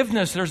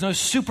forgiveness. There's no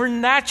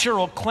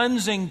supernatural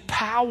cleansing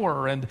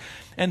power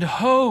and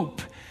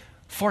hope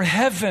for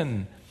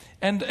heaven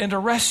and a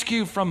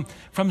rescue from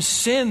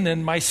sin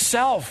and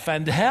myself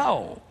and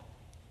hell.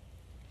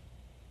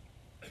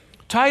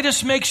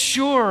 Titus makes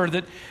sure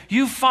that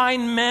you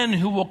find men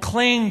who will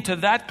cling to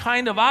that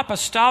kind of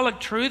apostolic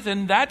truth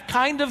in that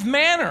kind of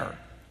manner.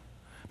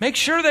 Make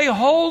sure they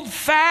hold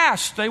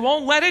fast. They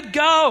won't let it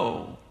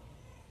go.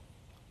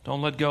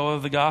 Don't let go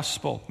of the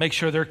gospel. Make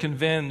sure they're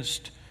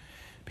convinced,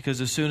 because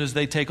as soon as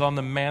they take on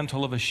the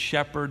mantle of a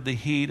shepherd, the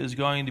heat is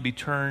going to be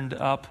turned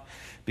up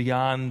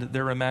beyond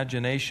their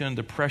imagination.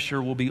 The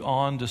pressure will be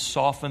on to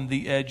soften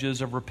the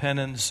edges of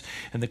repentance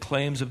and the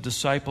claims of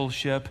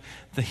discipleship.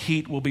 The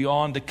heat will be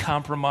on to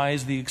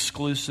compromise the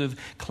exclusive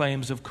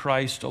claims of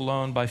Christ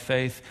alone by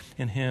faith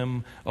in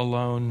Him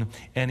alone.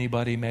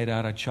 Anybody made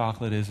out of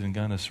chocolate isn't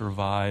going to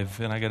survive.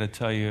 And I got to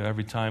tell you,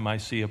 every time I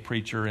see a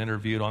preacher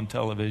interviewed on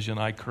television,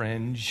 I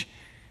cringe.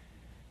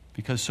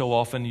 Because so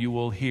often you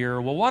will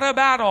hear, well, what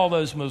about all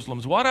those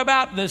Muslims? What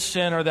about this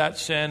sin or that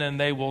sin? And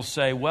they will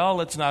say, well,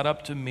 it's not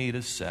up to me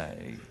to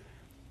say.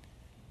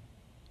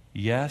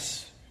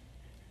 Yes,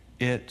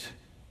 it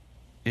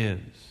is.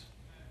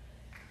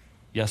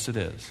 Yes, it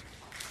is.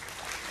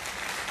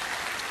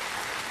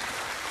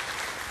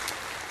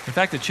 In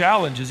fact, the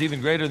challenge is even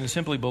greater than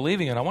simply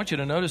believing it. I want you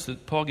to notice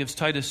that Paul gives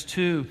Titus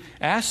two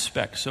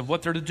aspects of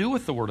what they're to do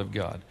with the Word of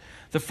God.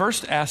 The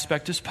first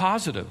aspect is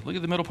positive. Look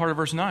at the middle part of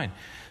verse 9.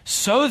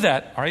 So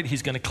that, all right,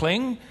 he's going to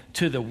cling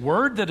to the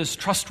word that is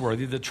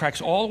trustworthy, that tracks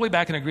all the way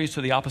back and agrees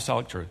to the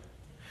apostolic truth.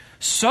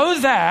 So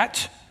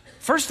that,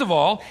 first of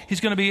all, he's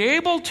going to be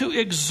able to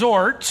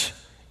exhort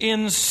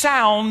in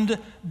sound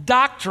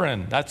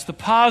doctrine. That's the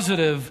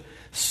positive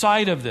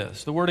side of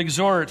this. The word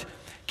exhort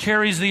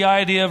carries the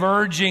idea of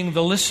urging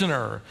the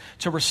listener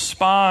to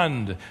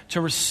respond, to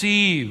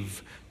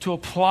receive, to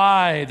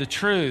apply the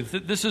truth.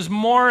 This is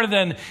more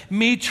than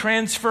me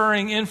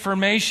transferring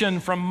information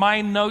from my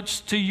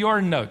notes to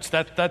your notes.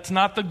 That's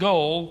not the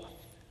goal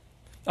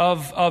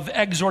of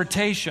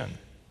exhortation.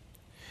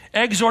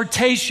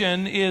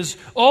 Exhortation is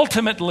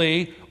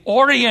ultimately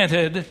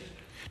oriented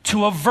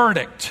to a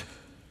verdict.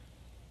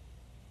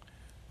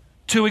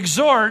 To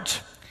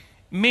exhort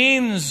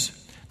means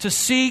to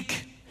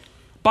seek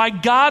by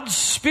God's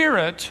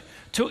Spirit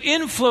to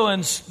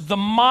influence the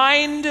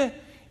mind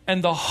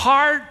and the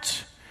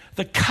heart,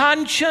 the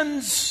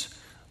conscience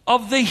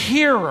of the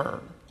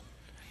hearer.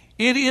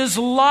 It is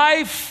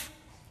life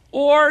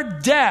or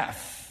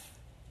death.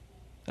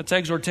 That's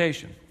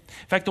exhortation.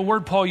 In fact, the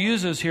word Paul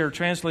uses here,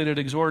 translated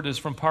exhort, is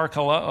from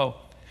parkaleo,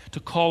 to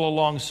call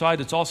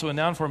alongside. It's also a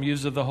noun form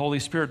used of the Holy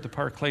Spirit, the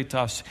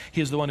parakletos.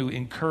 He is the one who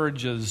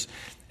encourages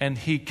and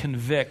he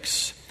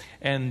convicts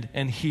and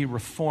he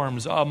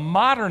reforms. A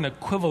modern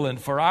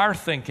equivalent for our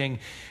thinking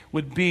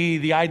would be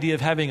the idea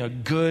of having a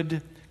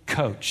good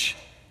coach.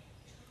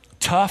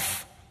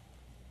 Tough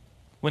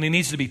when he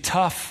needs to be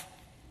tough,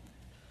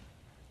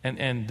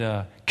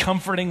 and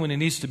comforting when he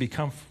needs to be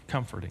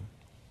comforting.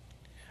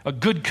 A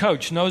good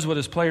coach knows what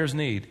his players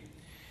need,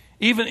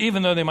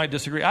 even though they might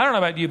disagree. I don't know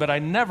about you, but I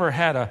never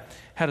had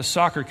a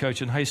soccer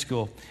coach in high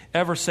school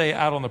ever say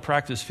out on the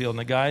practice field,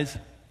 "Now guys,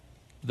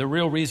 the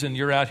real reason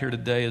you're out here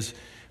today is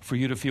for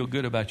you to feel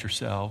good about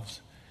yourselves.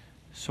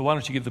 So why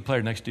don't you give the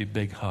player next to you a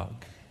big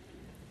hug?"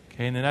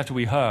 Okay, and then after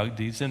we hugged,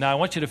 he said, "Now I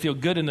want you to feel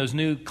good in those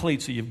new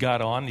cleats that you've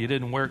got on. You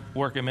didn't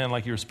work them in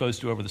like you were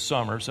supposed to over the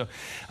summer. So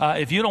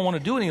if you don't want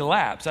to do any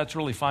laps, that's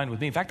really fine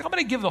with me. In fact, I'm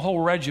going to give the whole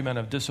regimen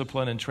of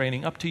discipline and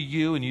training up to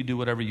you, and you do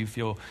whatever you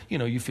feel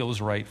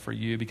is right for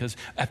you. Because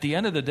at the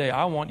end of the day,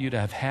 I want you to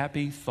have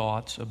happy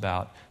thoughts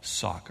about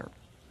soccer."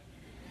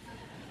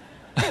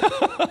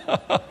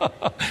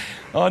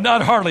 Oh,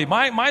 not hardly.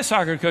 My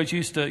soccer coach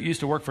used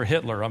to work for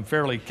Hitler. I'm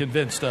fairly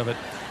convinced of it.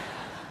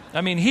 I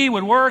mean, he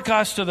would work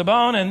us to the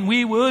bone, and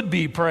we would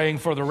be praying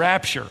for the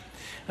rapture.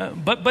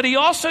 But he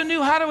also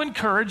knew how to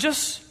encourage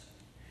us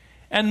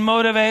and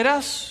motivate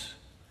us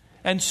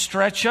and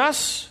stretch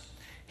us.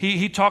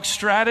 He talked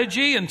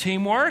strategy and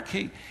teamwork.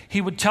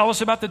 He would tell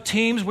us about the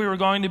teams we were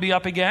going to be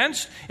up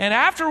against. And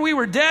after we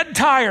were dead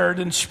tired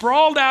and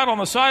sprawled out on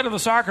the side of the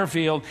soccer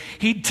field,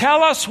 he'd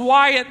tell us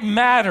why it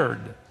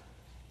mattered.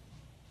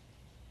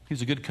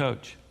 He's a good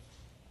coach.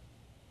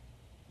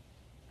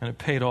 And it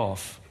paid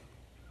off.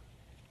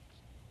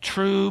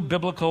 True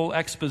biblical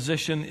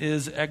exposition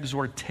is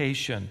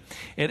exhortation.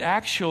 It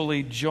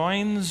actually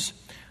joins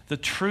the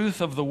truth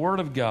of the Word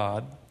of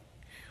God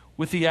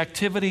with the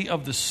activity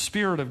of the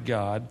Spirit of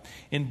God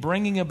in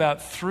bringing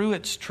about, through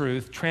its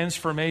truth,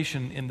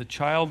 transformation in the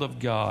child of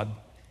God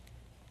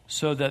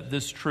so that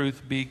this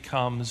truth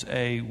becomes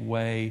a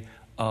way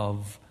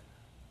of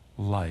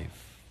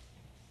life.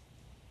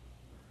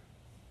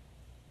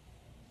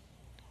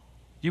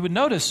 You would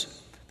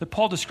notice that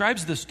Paul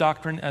describes this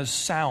doctrine as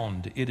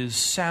sound. It is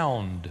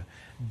sound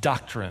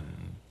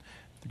doctrine.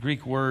 The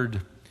Greek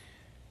word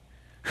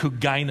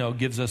hugaino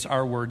gives us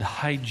our word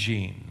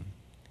hygiene.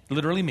 It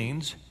literally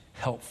means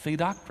healthy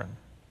doctrine.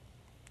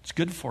 It's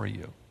good for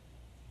you.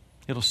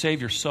 It'll save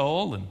your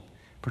soul and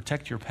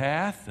protect your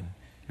path and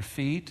your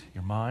feet,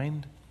 your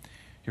mind,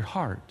 your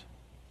heart.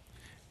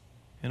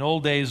 In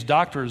old days,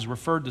 doctors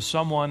referred to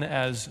someone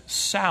as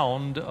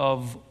sound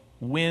of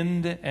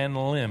wind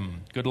and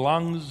limb. Good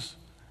lungs,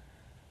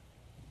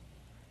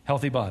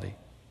 healthy body.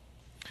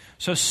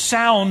 So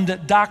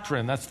sound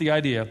doctrine, that's the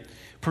idea,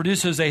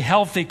 produces a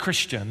healthy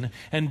Christian,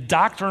 and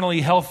doctrinally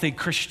healthy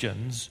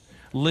Christians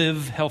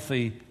live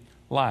healthy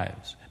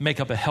lives, make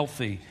up a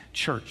healthy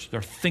church.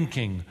 They're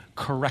thinking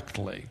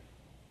correctly.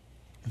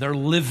 They're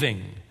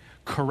living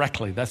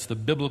correctly. That's the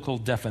biblical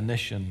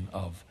definition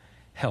of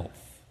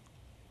health.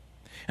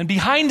 And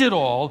behind it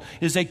all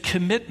is a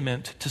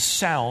commitment to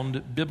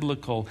sound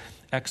biblical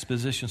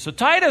exposition. So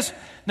Titus,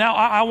 now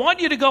I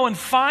want you to go and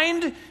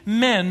find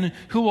men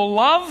who will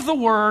love the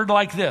word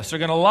like this. They're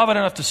going to love it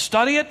enough to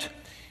study it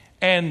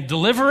and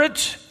deliver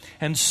it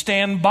and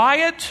stand by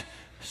it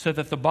so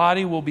that the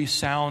body will be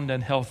sound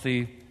and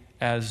healthy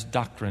as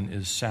doctrine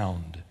is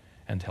sound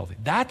and healthy.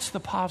 That's the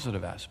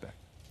positive aspect.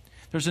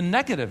 There's a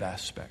negative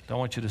aspect I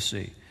want you to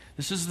see.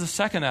 This is the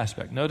second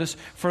aspect. Notice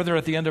further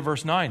at the end of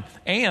verse 9.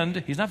 And,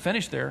 he's not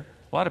finished there.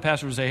 A lot of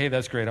pastors say, hey,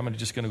 that's great. I'm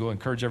just going to go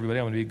encourage everybody.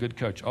 I'm going to be a good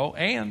coach. Oh,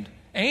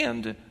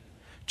 and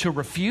to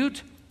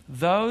refute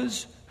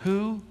those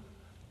who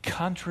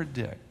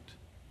contradict.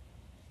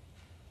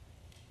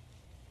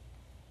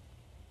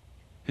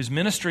 His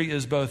ministry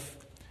is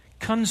both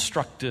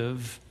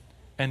constructive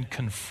and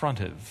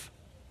confrontive.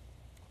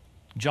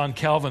 John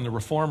Calvin, the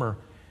reformer,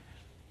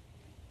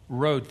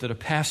 wrote that a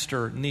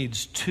pastor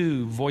needs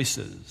two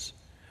voices.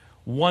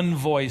 One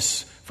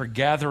voice for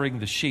gathering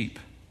the sheep,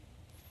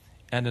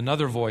 and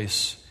another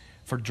voice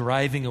for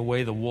driving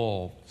away the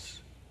wolves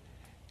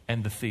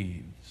and the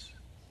thieves.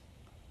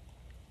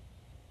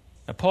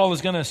 Now, Paul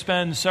is going to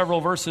spend several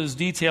verses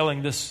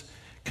detailing this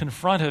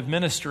confrontive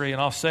ministry,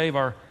 and I'll save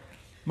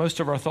most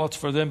of our thoughts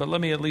for them, but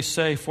let me at least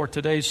say for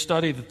today's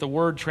study that the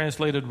word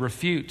translated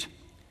refute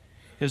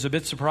is a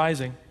bit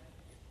surprising.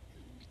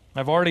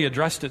 I've already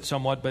addressed it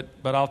somewhat,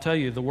 but I'll tell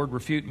you, the word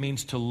refute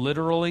means to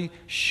literally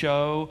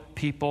show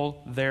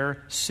people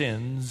their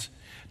sins,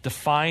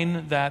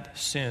 define that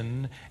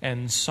sin,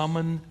 and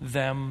summon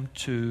them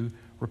to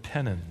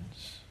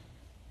repentance.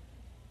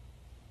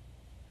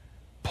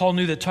 Paul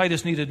knew that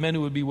Titus needed men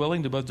who would be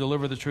willing to both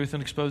deliver the truth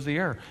and expose the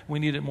error. We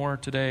need it more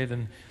today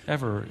than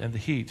ever, and the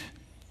heat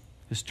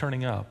is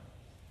turning up,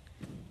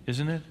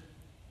 isn't it?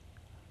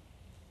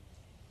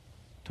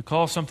 To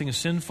call something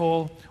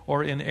sinful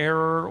or in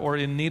error or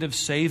in need of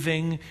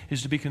saving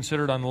is to be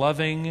considered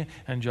unloving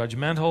and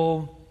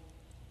judgmental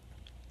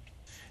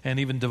and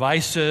even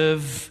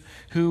divisive.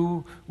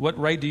 What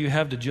right do you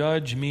have to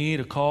judge me,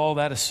 to call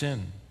that a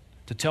sin?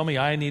 To tell me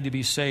I need to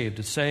be saved,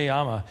 to say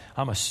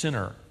I'm a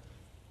sinner.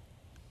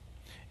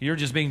 You're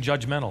just being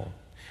judgmental.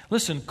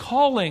 Listen,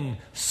 calling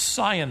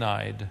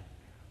cyanide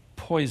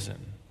poison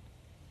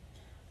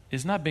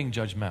is not being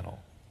judgmental.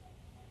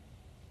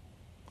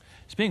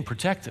 It's being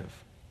protective.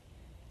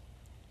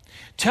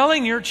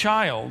 Telling your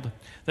child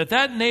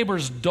that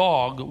neighbor's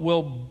dog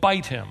will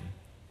bite him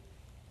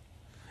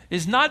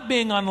is not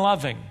being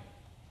unloving.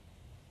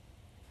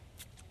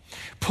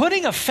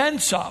 Putting a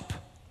fence up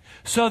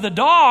so the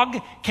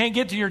dog can't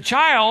get to your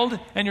child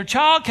and your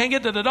child can't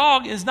get to the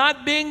dog is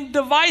not being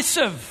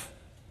divisive.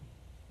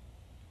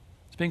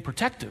 It's being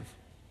protective.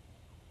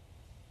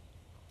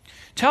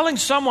 Telling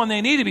someone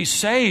they need to be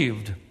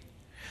saved,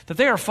 that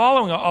they are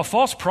following a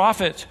false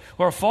prophet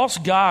or a false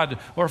God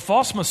or a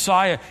false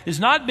Messiah, is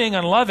not being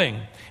unloving.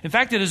 In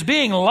fact, it is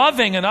being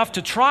loving enough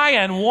to try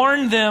and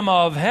warn them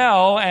of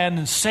hell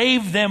and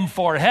save them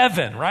for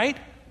heaven, right?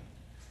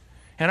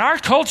 And our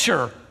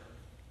culture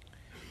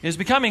is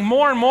becoming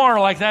more and more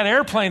like that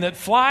airplane that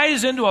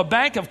flies into a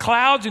bank of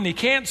clouds and you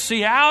can't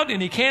see out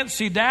and you can't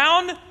see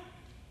down.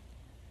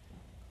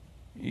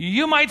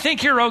 You might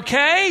think you're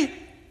okay.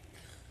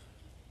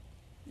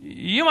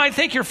 You might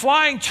think you're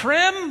flying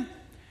trim.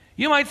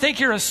 You might think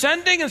you're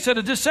ascending instead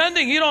of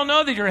descending. You don't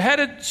know that you're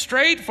headed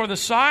straight for the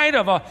side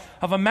of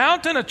a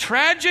mountain. A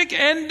tragic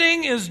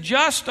ending is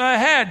just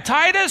ahead.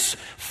 Titus,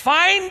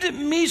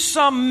 find me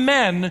some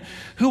men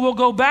who will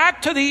go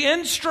back to the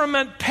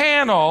instrument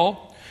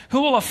panel,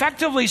 who will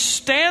effectively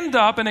stand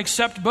up and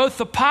accept both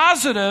the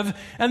positive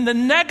and the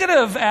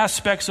negative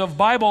aspects of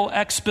Bible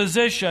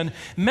exposition.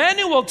 Men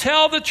who will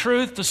tell the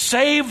truth to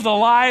save the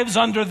lives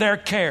under their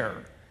care.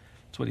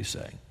 That's what he's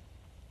saying.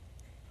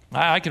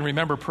 I can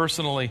remember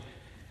personally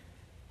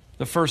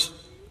the first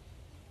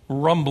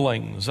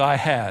rumblings I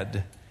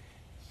had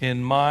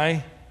in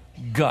my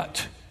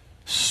gut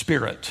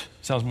spirit,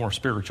 sounds more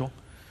spiritual,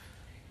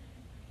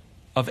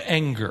 of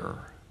anger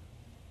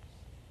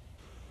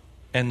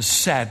and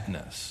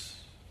sadness,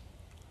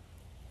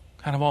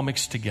 kind of all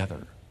mixed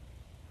together.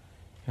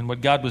 And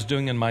what God was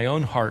doing in my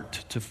own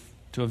heart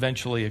to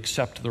eventually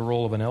accept the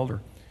role of an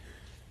elder.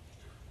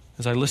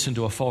 As I listened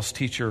to a false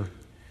teacher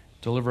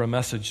deliver a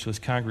message to his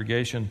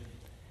congregation.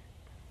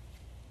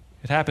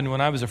 It happened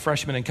when I was a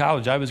freshman in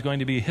college. I was going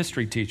to be a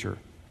history teacher.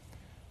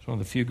 It's one of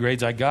the few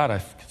grades I got.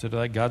 I consider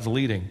that God's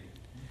leading.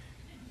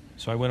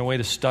 So I went away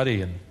to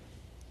study, and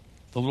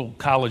the little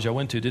college I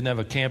went to didn't have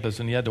a campus,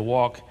 and you had to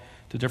walk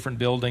to different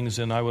buildings,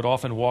 and I would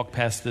often walk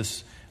past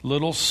this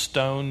little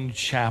stone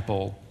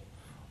chapel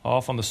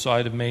off on the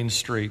side of Main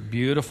Street.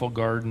 Beautiful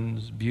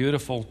gardens,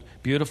 beautiful,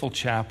 beautiful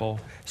chapel,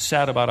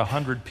 sat about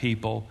 100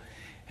 people.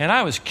 And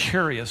I was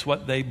curious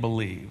what they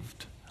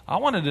believed. I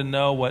wanted to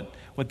know what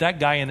that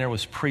guy in there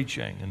was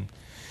preaching.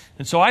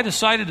 And so I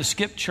decided to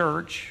skip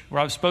church where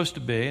I was supposed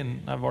to be,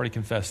 and I've already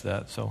confessed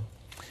that, so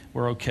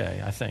we're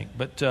okay, I think.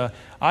 But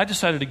I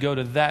decided to go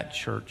to that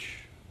church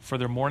for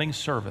their morning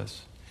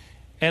service.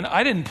 And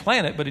I didn't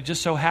plan it, but it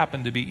just so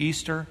happened to be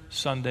Easter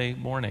Sunday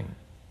morning.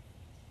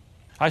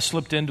 I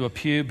slipped into a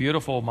pew,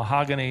 beautiful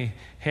mahogany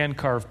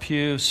hand-carved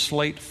pew,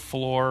 slate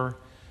floor,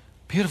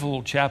 beautiful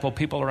little chapel,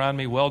 people around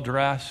me,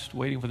 well-dressed,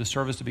 waiting for the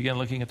service to begin,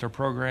 looking at their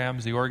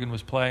programs. The organ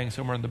was playing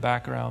somewhere in the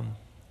background.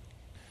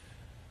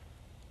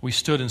 We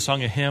stood and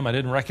sung a hymn. I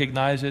didn't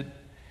recognize it.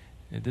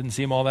 It didn't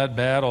seem all that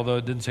bad, although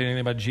it didn't say anything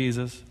about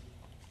Jesus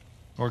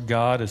or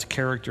God, His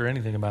character,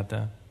 anything about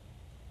that.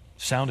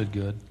 It sounded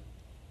good.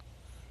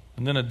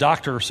 And then a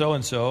doctor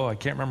so-and-so, I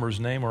can't remember his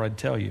name or I'd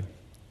tell you,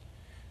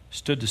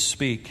 stood to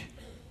speak.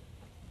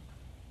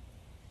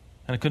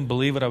 And I couldn't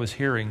believe what I was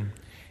hearing.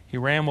 He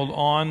rambled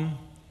on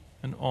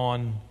and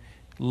on,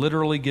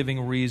 literally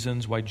giving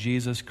reasons why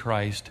Jesus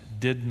Christ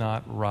did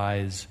not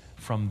rise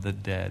from the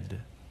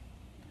dead.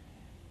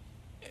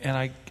 And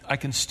I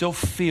can still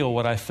feel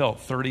what I felt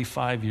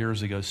 35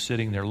 years ago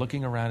sitting there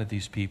looking around at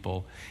these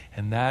people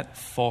and that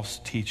false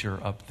teacher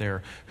up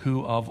there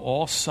who of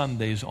all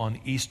Sundays on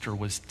Easter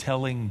was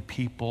telling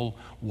people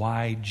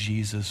why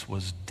Jesus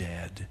was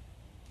dead.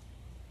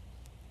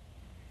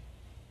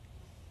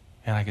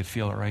 And I could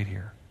feel it right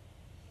here.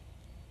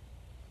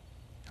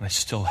 And I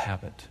still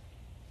have it.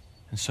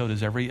 And so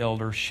does every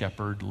elder,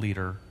 shepherd,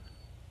 leader.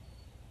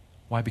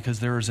 Why?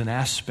 Because there is an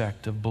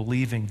aspect of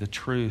believing the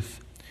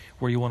truth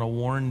where you want to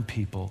warn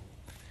people.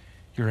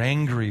 You're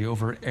angry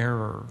over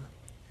error.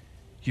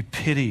 You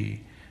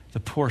pity the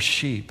poor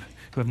sheep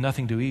who have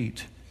nothing to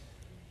eat.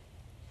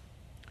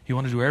 You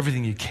want to do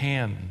everything you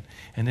can.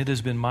 And it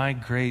has been my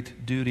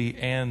great duty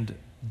and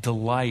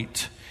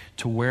delight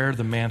to wear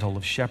the mantle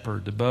of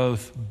shepherd, to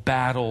both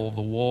battle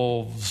the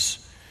wolves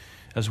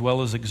as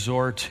well as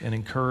exhort and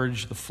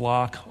encourage the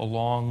flock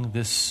along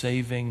this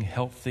saving,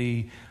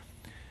 healthy,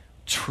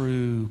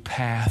 true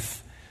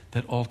path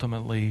that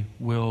ultimately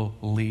will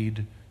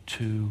lead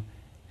to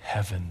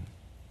heaven.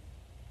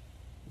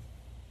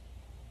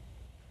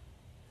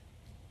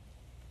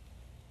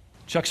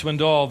 Chuck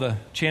Swindoll, the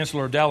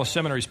chancellor of Dallas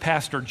Seminary, has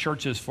pastored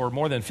churches for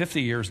more than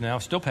 50 years now,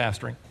 still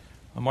pastoring.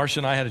 Marcia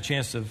and I had a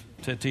chance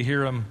to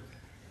hear him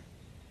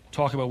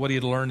talk about what he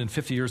had learned in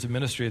 50 years of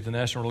ministry at the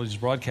National Religious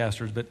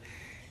Broadcasters, but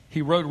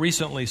he wrote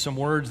recently some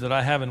words that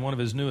I have in one of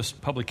his newest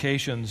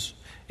publications,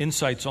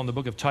 Insights on the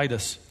Book of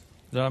Titus,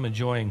 that I'm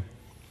enjoying.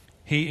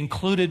 He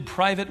included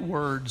private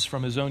words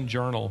from his own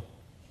journal,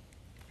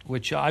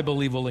 which I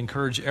believe will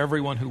encourage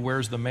everyone who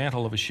wears the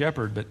mantle of a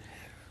shepherd, but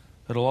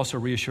it'll also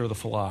reassure the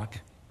flock.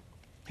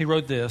 He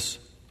wrote this: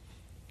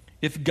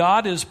 if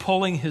God is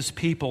pulling His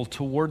people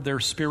toward their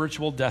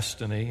spiritual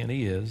destiny, and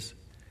He is,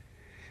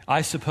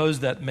 I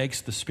suppose that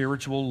makes the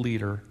spiritual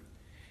leader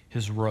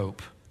his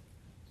rope.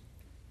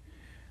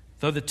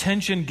 Though the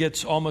tension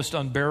gets almost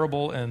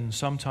unbearable, and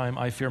sometime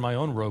I fear my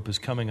own rope is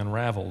coming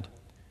unraveled,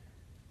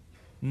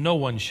 no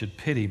one should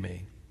pity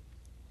me.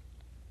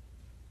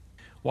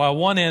 While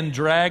one end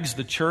drags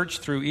the church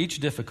through each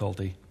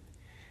difficulty,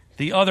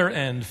 the other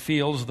end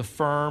feels the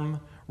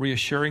firm,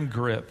 reassuring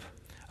grip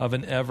of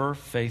an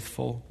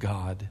ever-faithful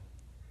God.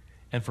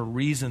 And for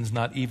reasons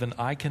not even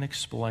I can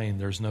explain,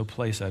 there's no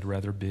place I'd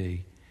rather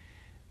be.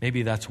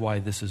 Maybe that's why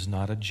this is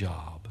not a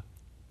job.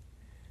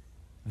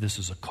 This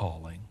is a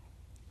calling.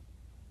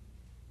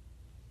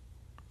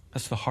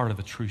 That's the heart of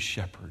a true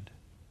shepherd.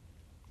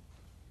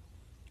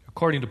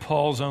 According to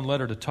Paul's own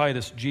letter to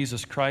Titus,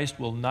 Jesus Christ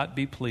will not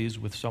be pleased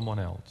with someone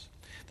else.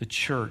 The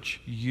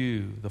church,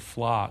 you, the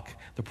flock,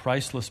 the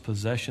priceless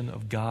possession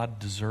of God,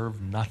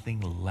 deserve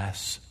nothing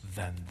less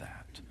than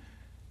that.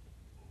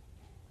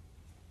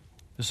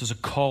 This is a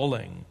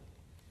calling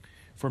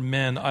for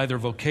men either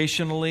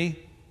vocationally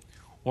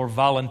or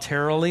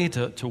voluntarily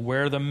to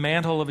wear the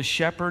mantle of a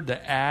shepherd,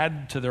 to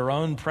add to their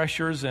own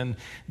pressures and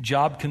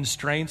job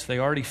constraints they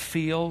already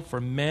feel, for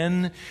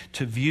men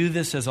to view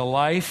this as a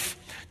life,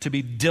 to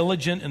be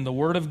diligent in the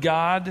Word of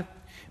God,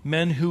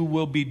 men who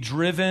will be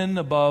driven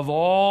above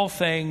all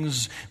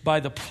things by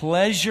the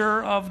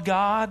pleasure of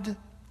God,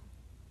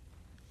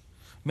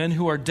 men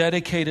who are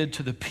dedicated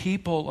to the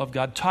people of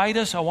God.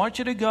 Titus, I want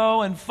you to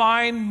go and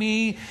find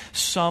me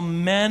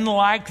some men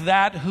like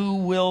that who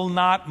will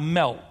not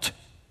melt.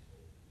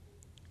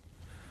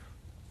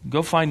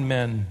 Go find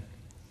men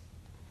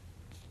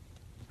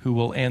who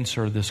will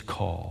answer this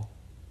call.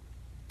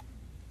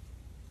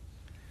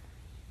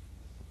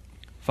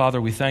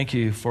 Father, we thank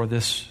you for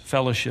this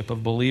fellowship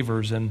of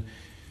believers and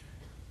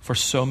for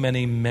so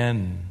many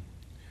men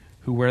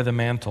who wear the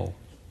mantle,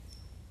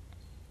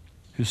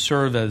 who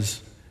serve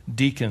as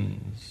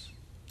deacons,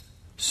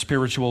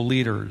 spiritual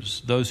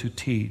leaders, those who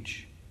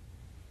teach,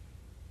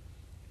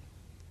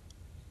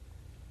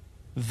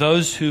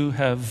 those who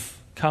have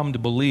come to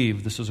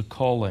believe this is a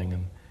calling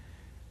and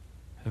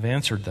have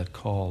answered that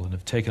call and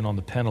have taken on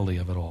the penalty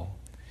of it all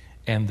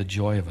and the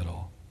joy of it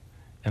all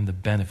and the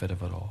benefit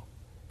of it all.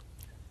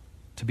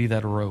 To be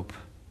that rope,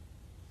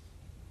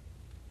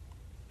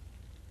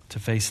 to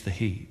face the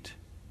heat.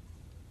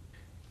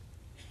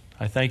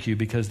 I thank you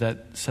because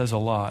that says a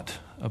lot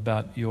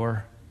about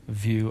your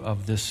view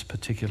of this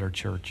particular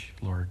church,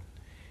 Lord,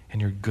 and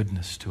your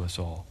goodness to us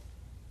all.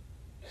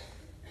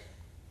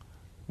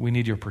 We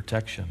need your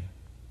protection.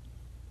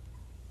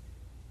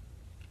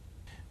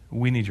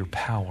 We need your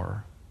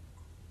power.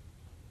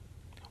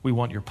 We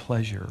want your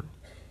pleasure.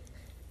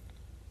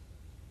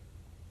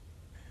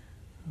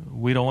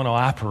 We don't want to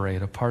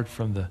operate apart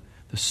from the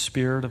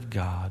Spirit of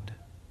God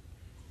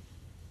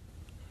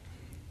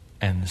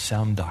and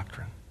sound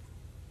doctrine.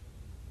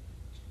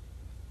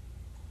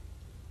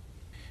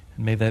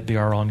 And may that be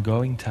our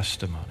ongoing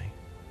testimony.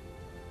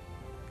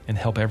 And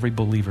help every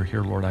believer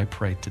here, Lord, I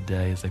pray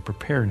today as they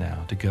prepare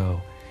now to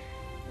go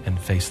and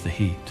face the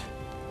heat.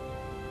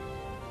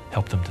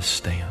 Help them to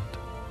stand.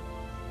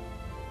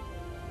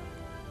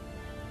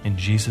 In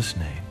Jesus'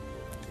 name,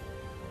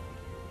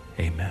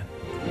 amen.